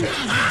real thing,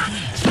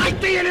 it's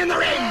like being in the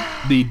ring.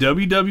 The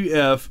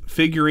WWF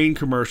figurine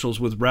commercials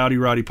with Rowdy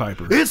Roddy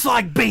Piper. It's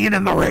like being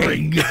in the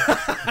ring.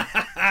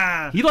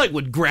 He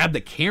would grab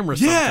the camera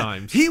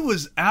sometimes. He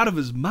was out of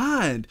his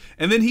mind.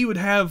 And then they would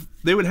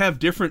have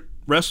different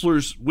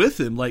wrestlers with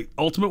him, like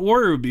Ultimate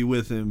Warrior would be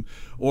with him,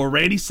 or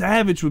Randy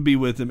Savage would be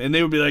with him, and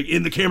they would be like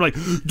in the camera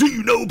like, do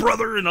you know,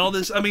 brother? And all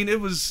this. I mean, it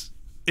was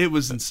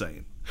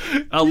insane.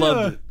 I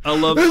loved it. I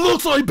loved it. It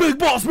looks like Big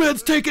Boss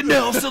Man's taking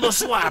nails to the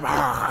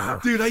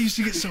slab. Dude, I used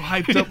to get so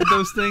hyped up with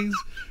those things.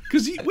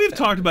 Because we've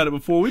talked about it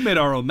before. We made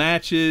our own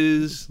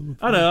matches.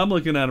 I know, I'm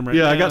looking at them right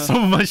now. Yeah, I got some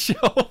on my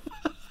shelf.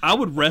 I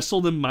would wrestle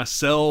them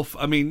myself.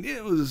 I mean,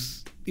 it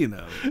was,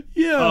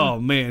 Yeah. Oh,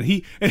 man.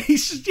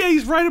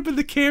 He's right up in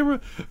the camera,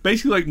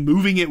 basically like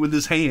moving it with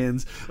his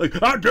hands.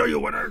 Like, I tell you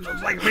what, it's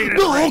like being in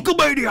the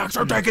Hulkamaniacs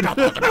are taking up.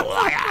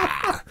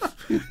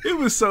 It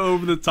was so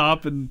over the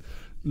top and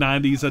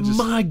 90s.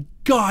 My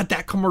God,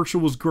 that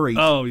commercial was great.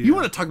 Oh, yeah. You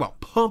want to talk about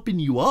pumping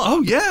you up?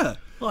 Oh, yeah.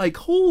 Like,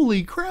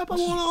 holy crap, I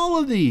want all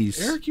of these.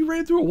 Eric, you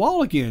ran through a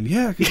wall again.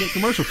 Yeah, because that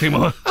commercial came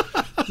on.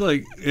 It's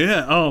like,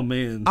 yeah, oh,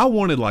 man. I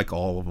wanted, like,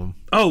 all of them.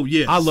 Oh,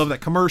 yes. I love that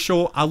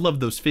commercial. I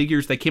love those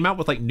figures. They came out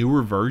with, like,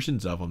 newer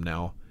versions of them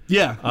now.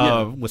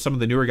 Yeah, with some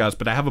of the newer guys,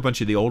 but I have a bunch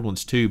of the old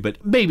ones too.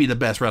 But maybe the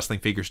best wrestling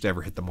figures to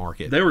ever hit the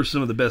market. They were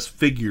some of the best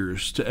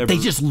figures to ever. They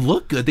just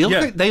look good. They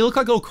look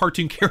like little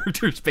cartoon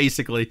characters,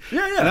 basically.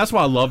 Yeah. And that's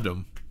why I loved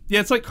them. Yeah,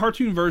 it's like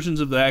cartoon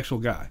versions of the actual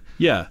guy.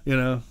 Yeah,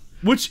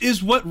 which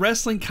is what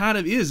wrestling kind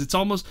of is. It's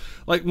almost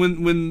like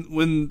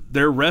when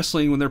they're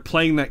wrestling, when they're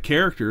playing that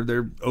character,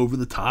 they're over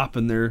the top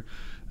and they're.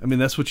 I mean,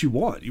 that's what you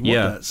want. You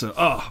want that. So,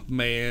 oh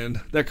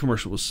man, that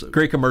commercial was so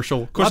great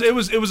commercial. Of course, it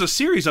was a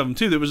series of them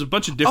too. There was a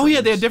bunch of different. Oh yeah,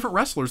 ones. they had different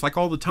wrestlers like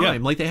all the time. Yeah.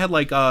 Like they had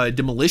like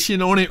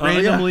Demolition on it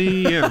randomly.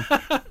 Yeah.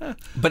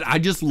 But I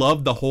just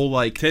loved the whole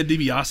like Ted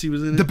DiBiase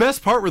was in it. The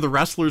best part were the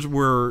wrestlers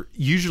were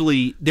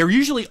usually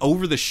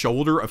over the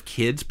shoulder of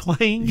kids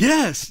playing.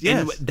 Yes.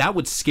 And that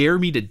would scare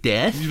me to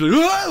death. You're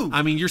like, whoa!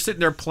 I mean, you're sitting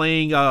there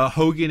playing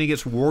Hogan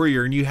against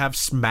Warrior, and you have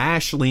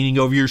Smash leaning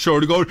over your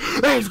shoulder, going,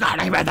 "He's got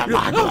him in the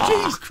block." Oh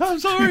jeez, I'm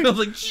sorry. I was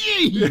like,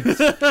 jeez.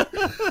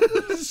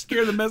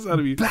 Scare the mess out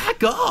of you.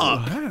 Back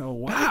up.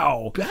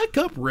 Wow. Back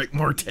up, Rick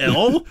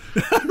Martel.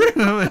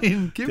 I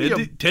mean,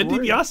 Ted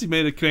DiBiase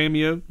made a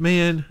cameo.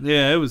 Man.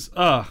 Yeah, it was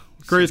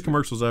greatest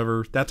commercials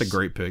ever. That's a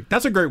great pick.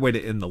 That's a great way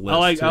to end the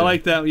list. I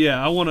like that.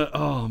 Yeah, I want to.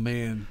 Oh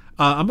man.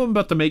 I'm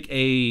about to make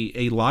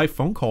a live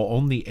phone call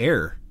on the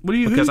air.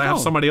 Because I have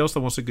somebody else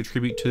that wants to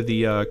contribute to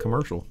the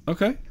commercial.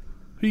 Okay.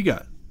 Who you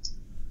got?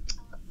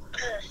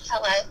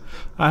 Hello.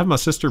 I have my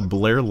sister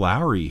Blair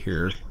Lowry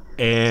here,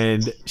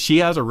 and she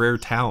has a rare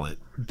talent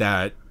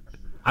that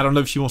I don't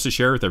know if she wants to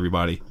share with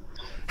everybody.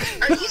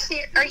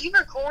 Are you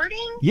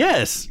recording?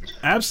 Yes,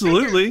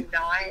 absolutely.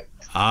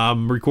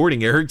 I'm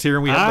recording. Eric's here,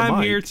 and we have the mic.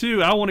 I'm here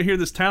too. I want to hear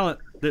this talent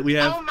that we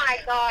have. Oh my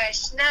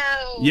gosh,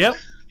 no. Yep,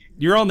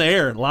 you're on the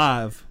air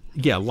live.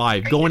 Yeah,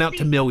 live, going out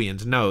to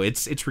millions. No,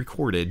 it's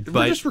recorded. We're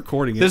but just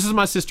recording it. This is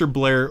my sister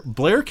Blair.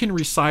 Blair can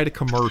recite a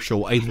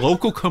commercial, a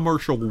local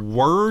commercial,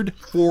 word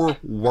for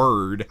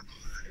word.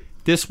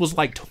 This was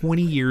like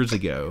 20 years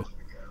ago.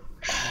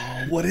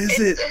 Oh, what is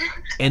it?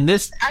 And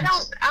this, I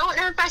don't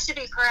know if I should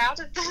be proud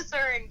of this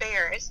or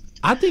embarrassed.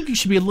 I think you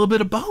should be a little bit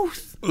of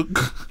both.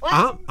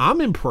 I'm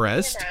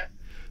impressed. You know,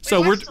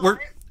 so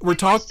we're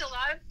talking. watched a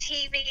lot of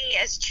TV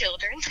as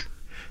children.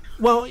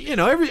 Well, you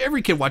know,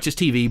 every kid watches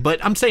TV,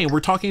 but I'm saying we're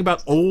talking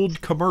about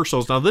old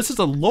commercials. Now, this is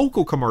a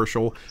local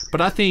commercial,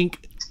 but I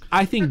think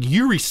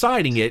you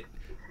reciting it,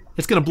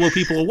 it's going to blow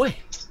people away.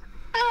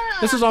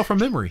 This is all from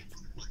memory.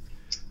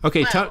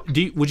 Okay, Well-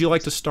 would you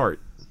like to start?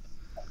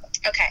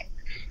 Okay.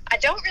 I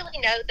don't really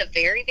know the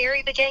very,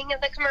 very beginning of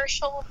the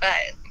commercial,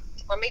 but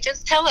let me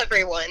just tell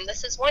everyone,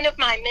 this is one of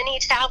my many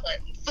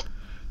talents,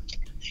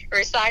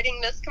 reciting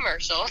this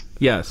commercial.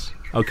 Yes.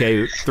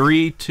 Okay,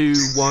 3, 2,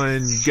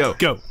 1, go.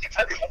 Go.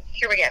 Okay,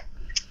 here we go.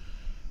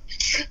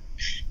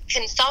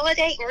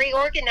 Consolidate and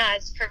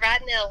reorganize,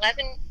 provide an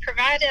 11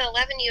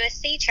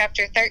 USC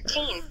Chapter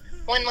 13.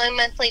 One low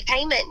monthly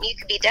payment and you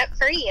could be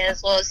debt-free in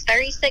as low as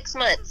 36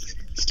 months.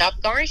 Stop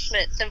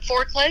garnishments and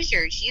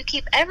foreclosures. You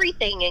keep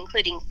everything,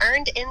 including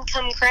earned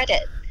income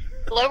credit.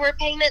 Lower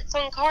payments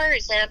on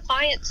cars and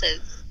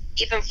appliances.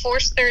 Even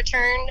force the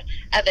return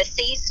of a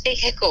seized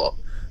vehicle.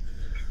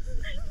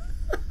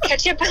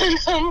 Catch up on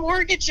home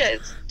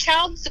mortgages,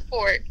 child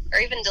support, or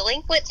even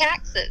delinquent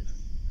taxes.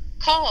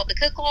 Call the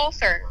Cook Law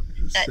Firm.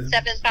 That's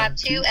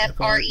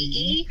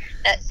 752-FREE.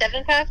 That's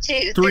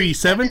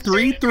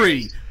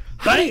 752-3733.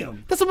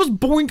 Bam! That's the most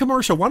boring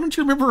commercial. Why don't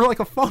you remember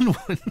like a fun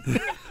one?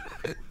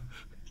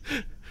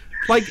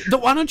 Why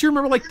don't you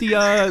remember like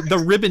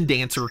the ribbon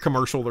dancer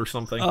commercial or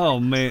something? Oh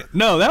man,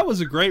 no, that was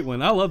a great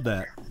one. I love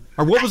that.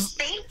 Or what was?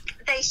 I think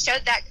they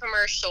showed that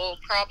commercial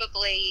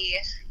probably,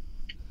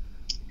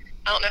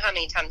 I don't know how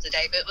many times a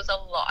day, but it was a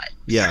lot.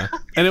 Yeah,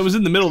 and it was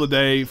in the middle of the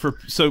day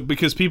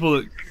because people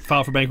that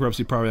file for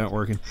bankruptcy probably aren't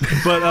working.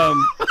 But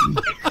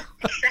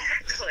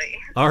Exactly.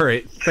 All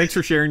right. Thanks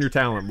for sharing your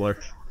talent, Blair.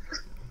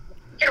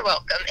 You're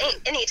welcome.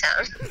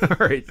 Anytime. All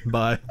right.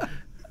 Bye. All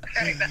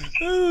right, bye.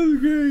 Oh,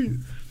 great.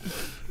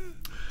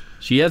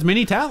 She has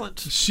many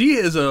talents. She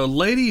is a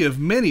lady of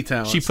many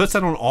talents. She puts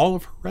that on all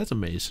of her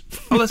resumes.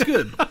 Oh, that's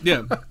good.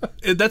 Yeah.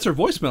 That's her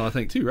voicemail, I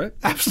think, too, right?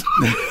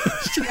 Absolutely.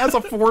 She has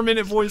a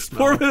 4-minute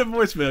voicemail. 4-minute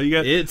voicemail. You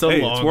got. It's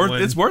a long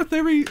one. It's worth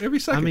every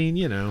second. I mean,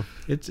 you know,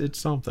 it's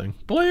something.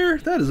 Blair,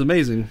 that is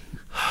amazing.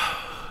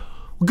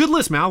 Good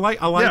list, man. I like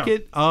Yeah.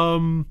 it.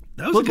 That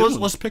was a good one.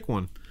 Let's pick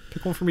one.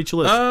 Pick one from each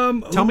list.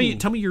 Tell me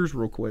yours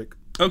real quick.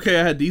 Okay,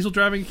 I had Diesel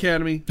Driving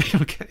Academy.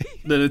 Okay.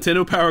 The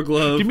Nintendo Power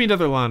Glove. Give me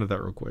another line of that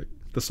real quick.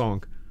 The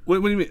song.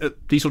 What do you mean?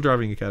 Diesel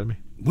Driving Academy.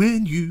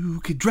 When you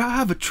can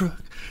drive a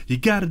truck, you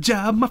got a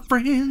job, my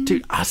friend.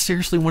 Dude, I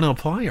seriously want to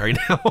apply right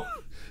now.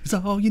 It's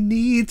all you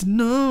need to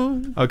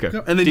know. Okay.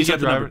 And then Diesel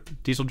you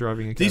got Diesel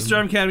Driving Academy. Diesel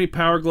Driving Academy,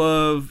 Power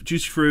Glove,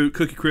 Juicy Fruit,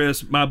 Cookie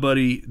Crisp, My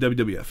Buddy,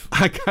 WWF.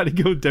 I gotta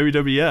go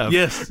WWF.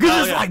 Yes.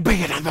 Because it's like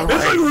being in the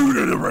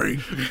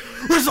ring.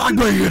 It's like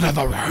being in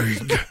the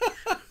ring.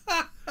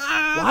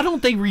 Why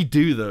don't they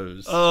redo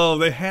those? Oh,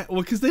 they have.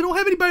 Well, because they don't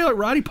have anybody like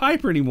Roddy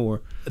Piper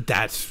anymore.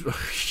 That's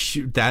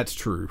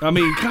true. I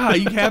mean, God,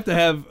 you have to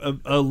have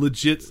a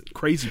legit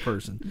crazy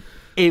person.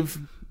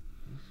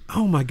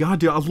 Oh my God,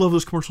 dude, I love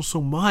those commercials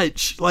so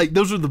much. Like,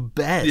 those are the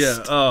best.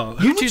 Yeah. Oh,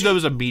 you choose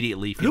those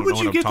immediately. If you who don't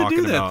would know you what I'm get to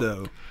do talking that about.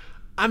 though?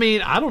 I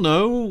mean, I don't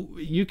know.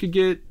 You could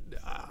get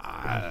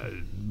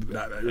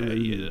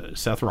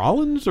Seth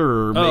Rollins,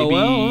 or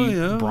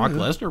maybe Brock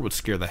Lesnar would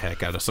scare the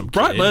heck out of some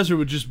Brock kid. Lesnar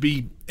would just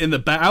be in the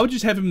back. I would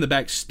just have him in the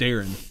back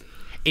staring.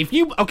 If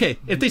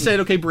they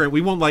said, okay, Brent,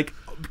 we want like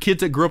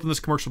kids that grew up in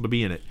this commercial to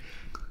be in it.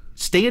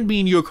 Stand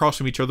me and you across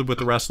from each other with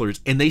the wrestlers,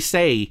 and they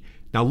say,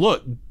 now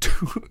look,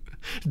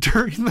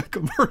 during the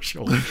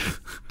commercial,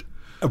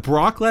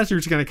 Brock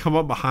Lesnar's going to come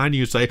up behind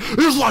you and say,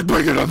 it's like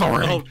being in the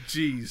ring. Oh,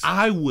 jeez.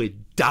 I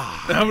would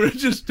die. I would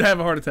just have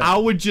a heart attack. I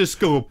would just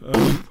go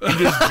and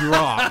just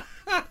drop.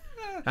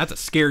 That's a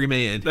scary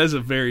man. That's a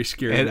very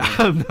scary and man.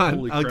 I'm not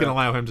Holy going to crap.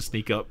 allow him to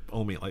sneak up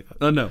on me like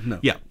that. No.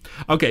 Yeah.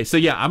 Okay, so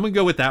yeah, I'm going to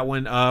go with that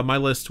one. My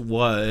list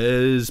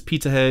was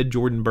Pizza Hut,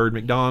 Jordan Bird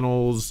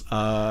McDonald's,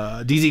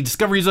 DZ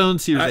Discovery Zone,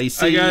 Sears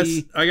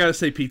AC. I gotta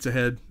say Pizza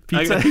Head.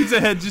 Pizza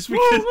Head just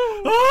because.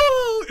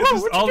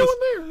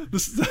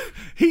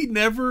 He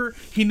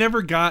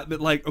never got that.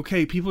 Like,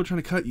 okay, people are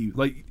trying to cut you.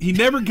 Like, he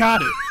never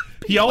got it.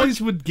 He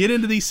always would get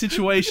into these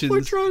situations.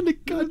 People trying to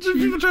cut you.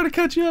 People trying to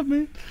cut you up,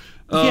 man.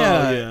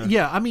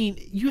 Yeah. I mean,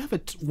 you have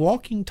a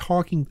walking,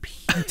 talking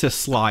pizza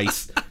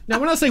slice. Now,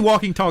 when I say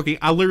walking, talking,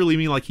 I literally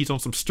mean like he's on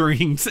some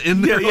strings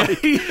in there. Yeah,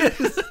 he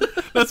is.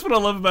 That's what I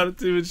love about it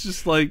too. It's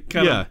just like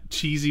kind of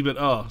cheesy, but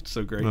it's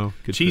so great. Oh,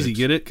 good cheesy, picks.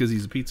 get it? Because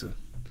he's a pizza.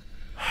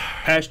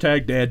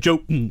 Hashtag dad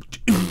joke.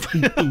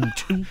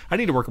 I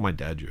need to work on my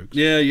dad jokes.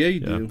 Yeah, you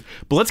do.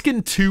 But let's get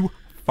into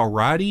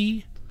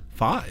Friday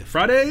 5.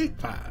 Friday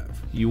 5.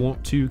 You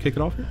want to kick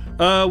it off here?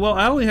 Well,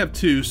 I only have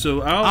 2,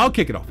 so I'll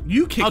kick it off.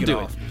 You kick I'll it do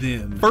off it.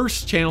 then.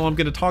 First channel I'm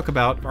going to talk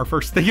about, our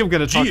first thing I'm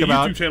going to talk a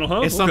about YouTube channel,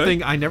 huh? is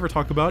something I never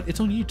talk about.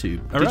 It's on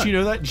YouTube. Did you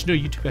know that? Did you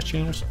know YouTube has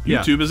channels?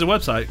 YouTube is a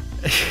website.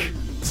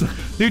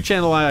 New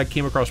channel I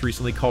came across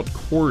recently called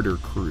Corridor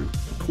Crew.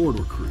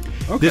 Corridor Crew.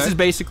 Okay. This is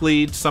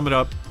basically, to sum it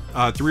up,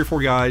 3 or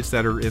 4 guys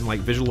that are in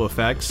like visual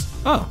effects,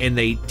 and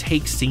they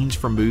take scenes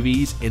from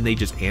movies and they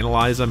just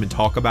analyze them and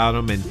talk about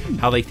them and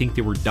how they think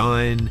they were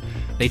done.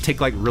 They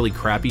take like really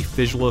crappy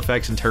visual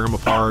effects and tear them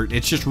apart.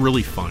 It's just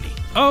really funny.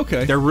 Oh,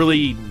 okay. They're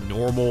really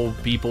normal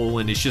people,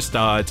 and it's just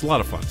it's a lot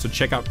of fun. So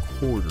check out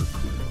Corridor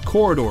Crew.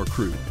 Corridor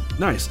Crew.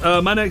 Nice.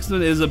 My next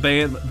one is a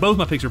band. Both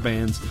my picks are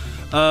bands.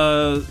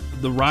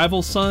 The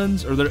Rival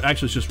Sons, or they're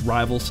actually just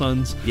Rival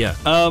Sons. Yeah.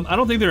 I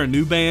don't think they're a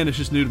new band. It's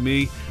just new to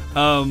me.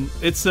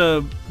 It's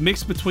a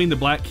mix between the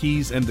Black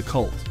Keys and the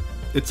Cult.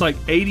 It's like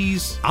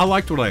 80s. I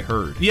liked what I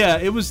heard. Yeah,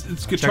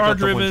 it's guitar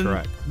driven,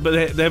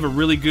 but they have a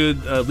really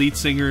good lead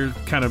singer,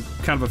 kind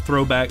of a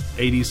throwback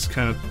 80s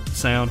kind of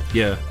sound.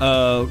 Yeah.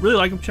 Really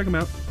like them. Check them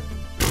out.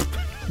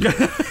 What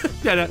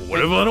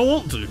if I don't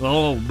want to?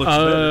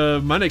 Oh,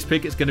 my next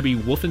pick is going to be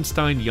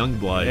Wolfenstein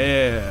Youngblood.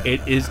 Yeah.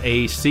 It is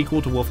a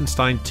sequel to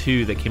Wolfenstein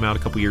 2 that came out a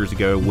couple years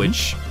ago,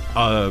 which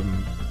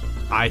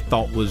I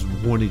thought was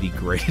one of the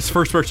greatest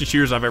first-person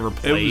shooters I've ever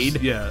played.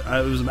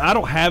 I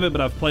don't have it, but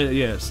I've played it.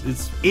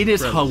 Yes, it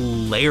is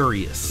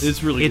hilarious.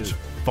 It's really good. It's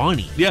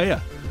funny.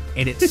 Yeah,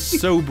 and it's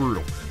so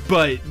brutal.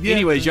 But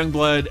anyways,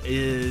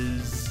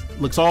 Youngblood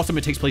looks awesome.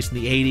 It takes place in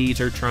the 80s.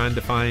 They're trying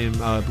to find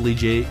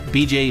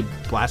BJ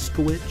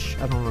Blazkowicz.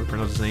 I don't know how to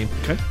pronounce his name.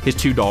 Okay. His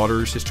 2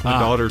 daughters, his twin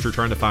daughters, are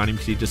trying to find him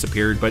because he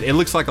disappeared. But it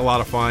looks like a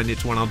lot of fun.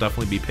 It's one I'll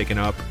definitely be picking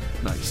up.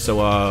 Nice. So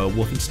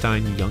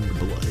Wolfenstein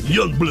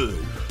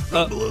Youngblood.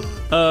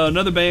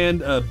 Another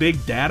band,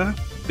 Big Data,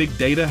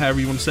 however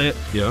you want to say it.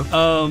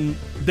 Yeah.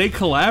 They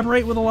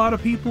collaborate with a lot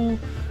of people,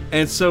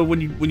 and so when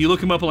you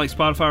look them up on like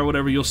Spotify or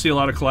whatever, you'll see a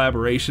lot of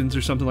collaborations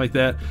or something like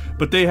that.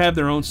 But they have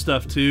their own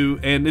stuff too,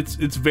 and it's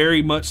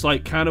very much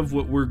like kind of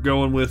what we're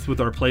going with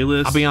our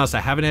playlist. I'll be honest,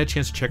 I haven't had a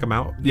chance to check them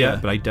out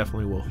yet, but I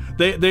definitely will.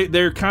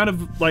 They're kind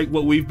of like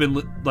what we've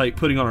been like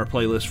putting on our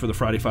playlist for the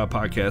Friday 5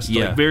 podcast.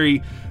 Yeah. Like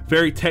very,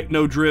 very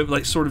techno driven,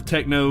 like sort of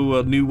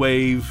techno new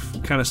wave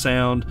kind of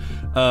sound.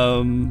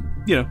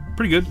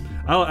 Pretty good.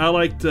 I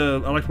liked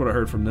what I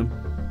heard from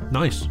them.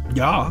 Nice.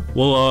 Yeah.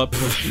 Well,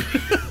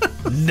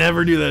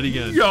 never do that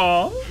again.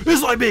 Yeah.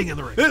 It's like being in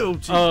the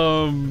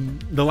ring.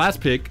 The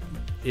last pick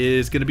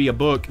is going to be a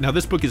book. Now,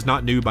 this book is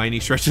not new by any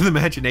stretch of the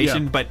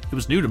imagination, but it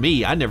was new to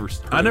me. I never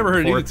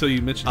heard it until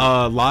you mentioned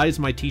it. Lies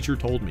My Teacher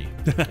Told Me.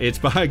 It's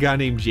by a guy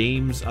named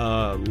James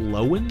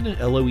Loewen,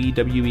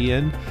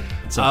 Loewen.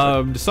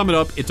 To sum it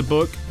up, it's a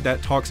book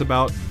that talks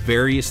about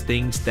various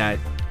things that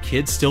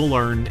kids still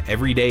learn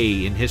every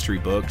day in history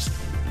books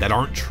that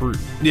aren't true.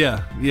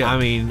 Yeah. I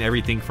mean,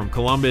 everything from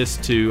Columbus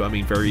to,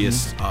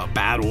 various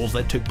battles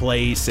that took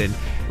place, and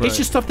it's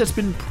just stuff that's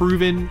been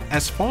proven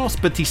as false,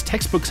 but these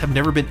textbooks have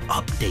never been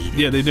updated.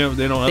 Yeah, they don't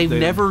update. They've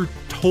never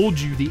told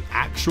you the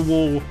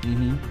actual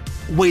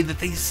way that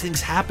these things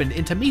happen,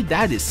 and to me,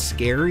 that is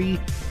scary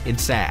and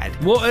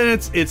sad. Well, and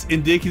it's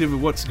indicative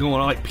of what's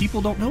going on. Like,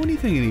 people don't know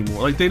anything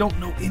anymore. Like, they don't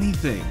know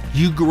anything.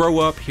 You grow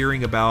up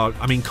hearing about,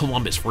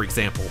 Columbus, for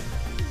example.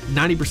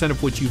 90%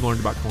 of what you've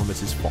learned about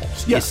Columbus is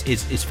false. Yeah.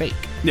 It's fake.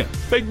 Yeah.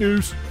 Fake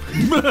news.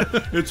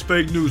 It's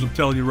fake news, I'm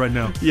telling you right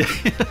now. Yeah.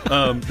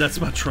 That's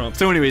my Trump.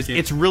 So anyways,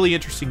 it's a really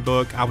interesting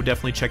book. I would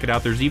definitely check it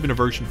out. There's even a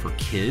version for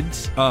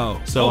kids.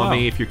 Oh. So, wow.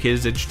 if your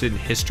kid's interested in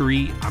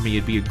history,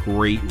 it'd be a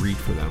great read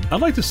for them.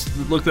 I'd like to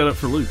look that up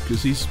for Luke,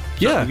 because he's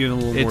getting a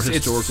little more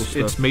historical stuff.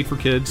 It's made for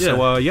kids. Yeah.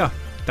 So,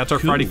 that's our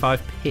Friday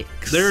 5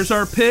 picks. There's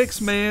our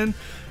picks, man.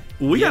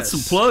 We got some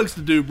plugs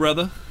to do,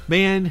 brother.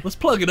 Man, let's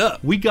plug it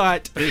up. We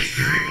got what?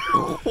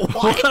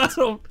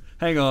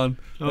 Hang on.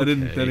 Okay.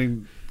 That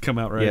didn't come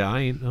out right. Yeah,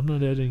 I'm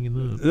not editing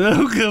it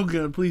up.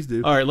 Okay, please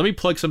do. All right, let me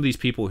plug some of these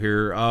people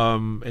here,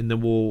 and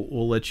then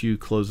we'll let you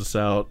close this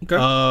out.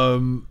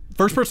 Okay.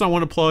 First person I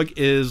want to plug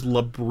is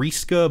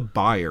Labriska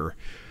Bayer.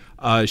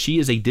 She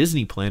is a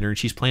Disney planner, and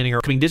she's planning her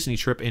upcoming Disney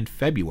trip in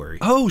February.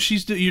 Oh,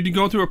 you're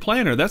going through a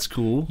planner. That's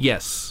cool.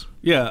 Yes.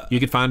 Yeah.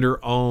 You can find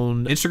her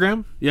on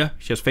Instagram. Yeah.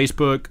 She has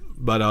Facebook,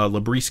 but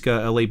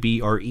Labriska,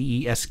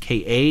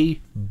 Labreeska,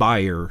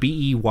 Bayer,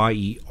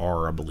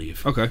 Beyer, I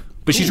believe. Okay.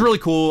 But she's really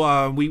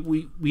cool.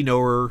 We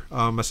know her.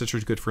 My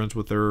sister's good friends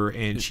with her,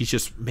 and she's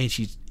just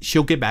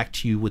she'll get back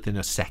to you within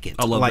a second.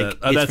 I love that.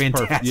 It's that's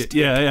fantastic. Perfect.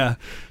 Yeah.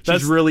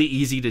 She's really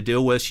easy to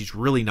deal with. She's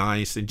really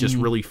nice and just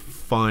really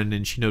fun,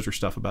 and she knows her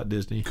stuff about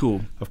Disney.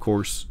 Cool. Of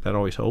course, that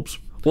always helps.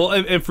 Well,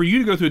 and for you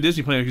to go through a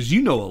Disney planner, because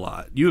you know a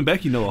lot. You and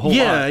Becky know a whole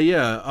lot.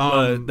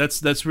 Yeah.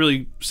 That's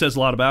really says a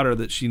lot about her,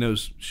 that she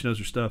knows her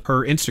stuff.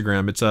 Her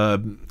Instagram, it's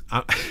I'm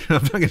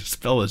not going to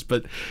spell this,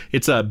 but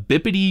it's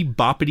Bippity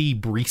Boppity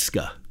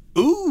Briska.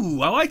 Ooh,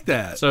 I like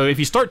that. So if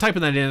you start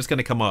typing that in, it's going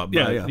to come up.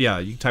 Yeah, yeah.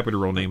 You type in her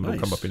real name, it'll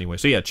Nice. come up anyway.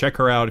 So yeah, check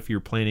her out if you're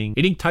planning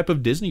any type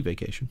of Disney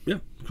vacation. Yeah,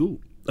 cool.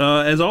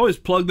 As always,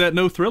 plug that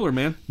No Thriller,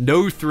 man.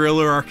 No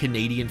Thriller, our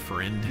Canadian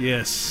friend.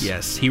 Yes.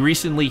 Yes. He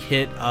recently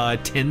hit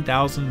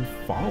 10,000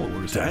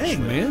 followers. Dang,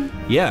 actually. man.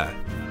 Yeah.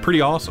 Pretty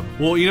awesome.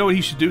 Well, you know what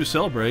he should do to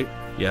celebrate?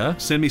 Yeah?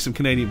 Send me some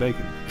Canadian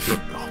bacon.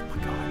 Oh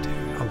my God,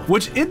 dude.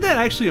 Which, isn't that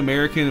actually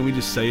American and we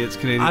just say it's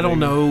Canadian I don't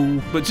bacon?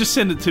 know. But just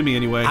send it to me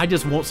anyway. I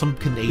just want some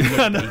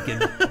Canadian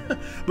bacon.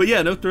 But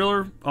yeah, No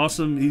Thriller,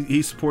 awesome.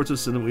 He supports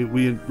us and we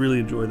really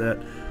enjoy that.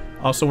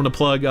 Also want to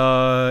plug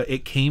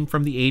It Came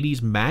From the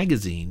 80s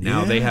magazine.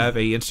 Now they have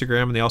a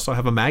Instagram and they also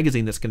have a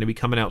magazine that's going to be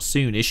coming out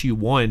soon. Issue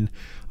 1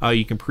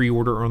 you can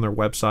pre-order on their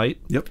website.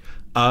 Yep.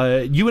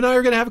 You and I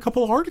are going to have a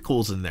couple of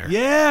articles in there.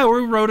 Yeah,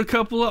 we wrote a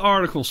couple of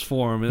articles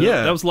for him.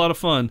 Yeah. That was a lot of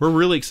fun. We're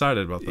really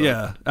excited about that.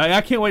 Yeah.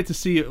 I can't wait to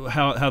see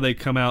how they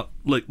come out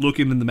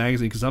looking in the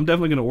magazine because I'm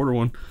definitely going to order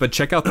one. But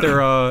check out their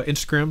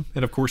Instagram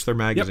and of course their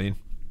magazine.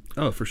 Yep.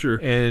 Oh, for sure.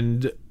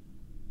 And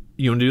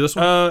you want to do this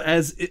one? All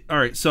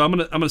right. So I'm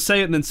gonna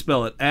say it and then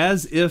spell it.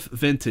 As If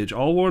Vintage,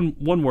 all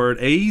one word.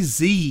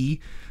 AZIFVINTAGE.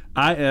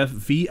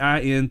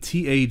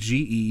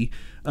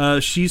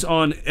 She's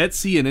on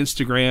Etsy and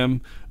Instagram.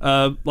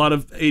 A lot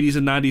of 80s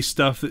and 90s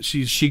stuff that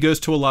she goes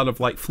to a lot of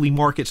like flea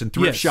markets and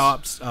thrift Yes.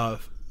 shops.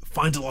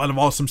 Finds a lot of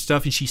awesome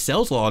stuff and she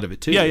sells a lot of it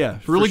too. Yeah.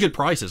 For really good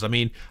prices. I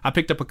mean, I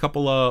picked up a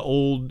couple of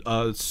old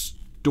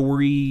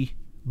story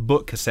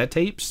book cassette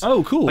tapes.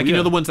 Oh, cool. Like, you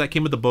know, the ones that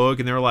came with the book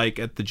and they were like,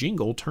 at the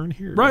jingle, turn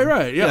here.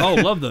 Right. Yeah. Oh,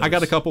 love those. I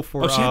got a couple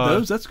for she had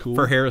those. That's cool.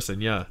 For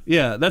Harrison, yeah.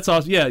 Yeah, that's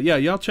awesome. Yeah.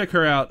 Y'all check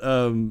her out.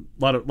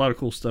 Lot of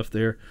cool stuff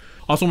there.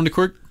 Also, want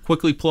to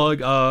quickly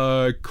plug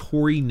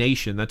Corey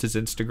Nation. That's his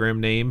Instagram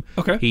name.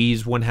 Okay.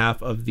 He's one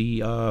half of the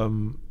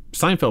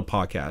Seinfeld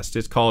podcast.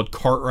 It's called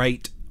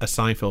Cartwright, a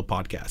Seinfeld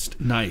podcast.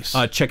 Nice.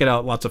 Check it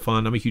out. Lots of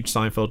fun. I'm a huge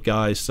Seinfeld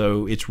guy,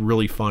 so it's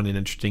really fun and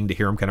interesting to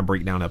hear him kind of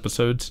break down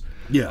episodes.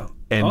 Yeah.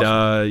 And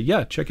awesome.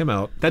 yeah, check him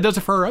out. That does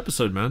it for our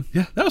episode, man.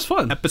 Yeah, that was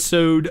fun.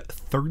 Episode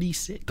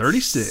 36.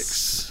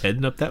 36.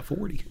 Heading up that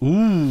 40.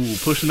 Ooh,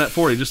 pushing that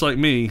 40, just like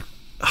me.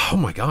 Oh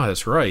my God,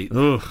 that's right.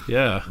 Ugh.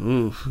 Yeah.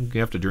 Ugh. You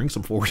have to drink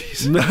some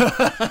 40s.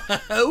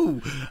 Oh,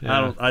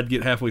 Yeah. I'd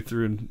get halfway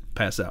through and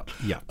pass out.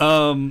 Yeah.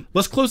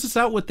 Let's close this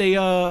out with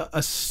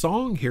a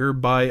song here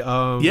by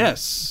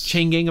yes,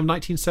 Chain Gang of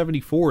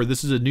 1974.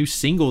 This is a new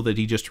single that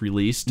he just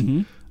released.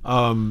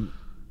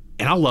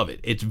 And I love it.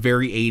 It's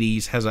very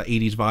 80s, has an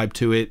 80s vibe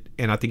to it,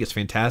 and I think it's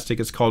fantastic.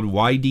 It's called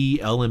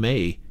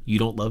YDLMA, You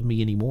Don't Love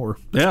Me Anymore.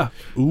 Yeah.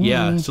 Ooh.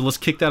 Yeah, so let's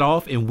kick that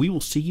off, and we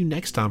will see you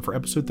next time for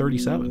episode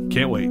 37.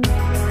 Can't wait.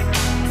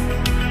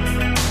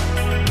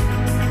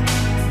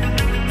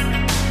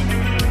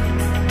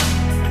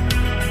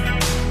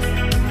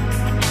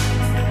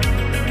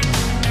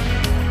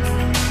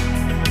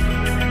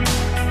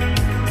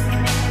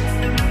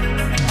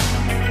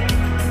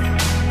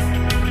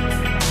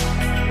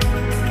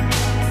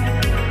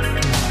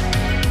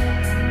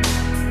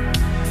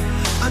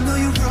 I know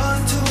you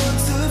run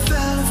towards the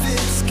velvet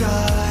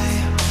sky,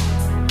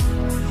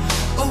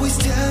 always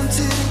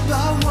tempted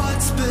by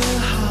what's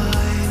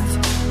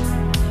behind,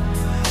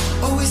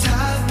 always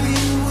happy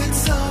with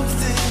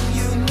something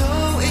you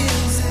know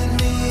isn't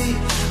me,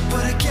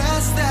 but I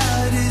guess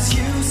that is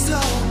you, so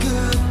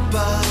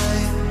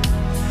goodbye.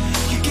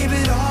 You gave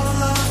it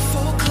all up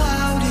for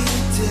cloudy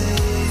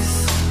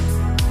days,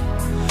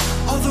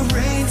 all the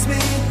rains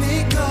made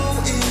me go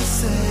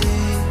insane.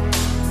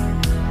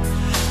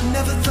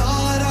 Never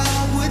thought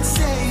I would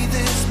say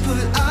this,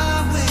 but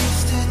I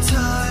wasted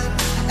time,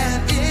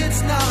 and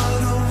it's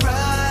not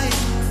alright.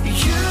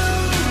 You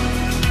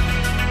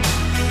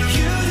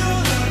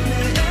don't love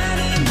me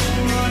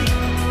anymore.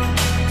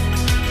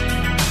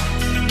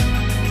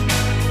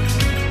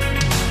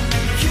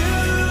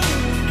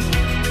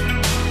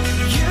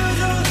 You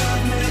don't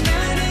love me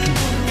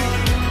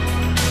anymore.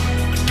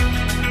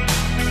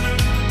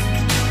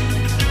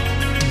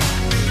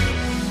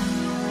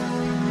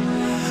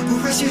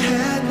 Rest your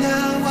head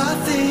now, I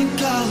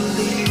think I'll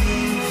leave.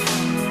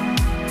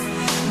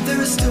 There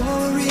are stories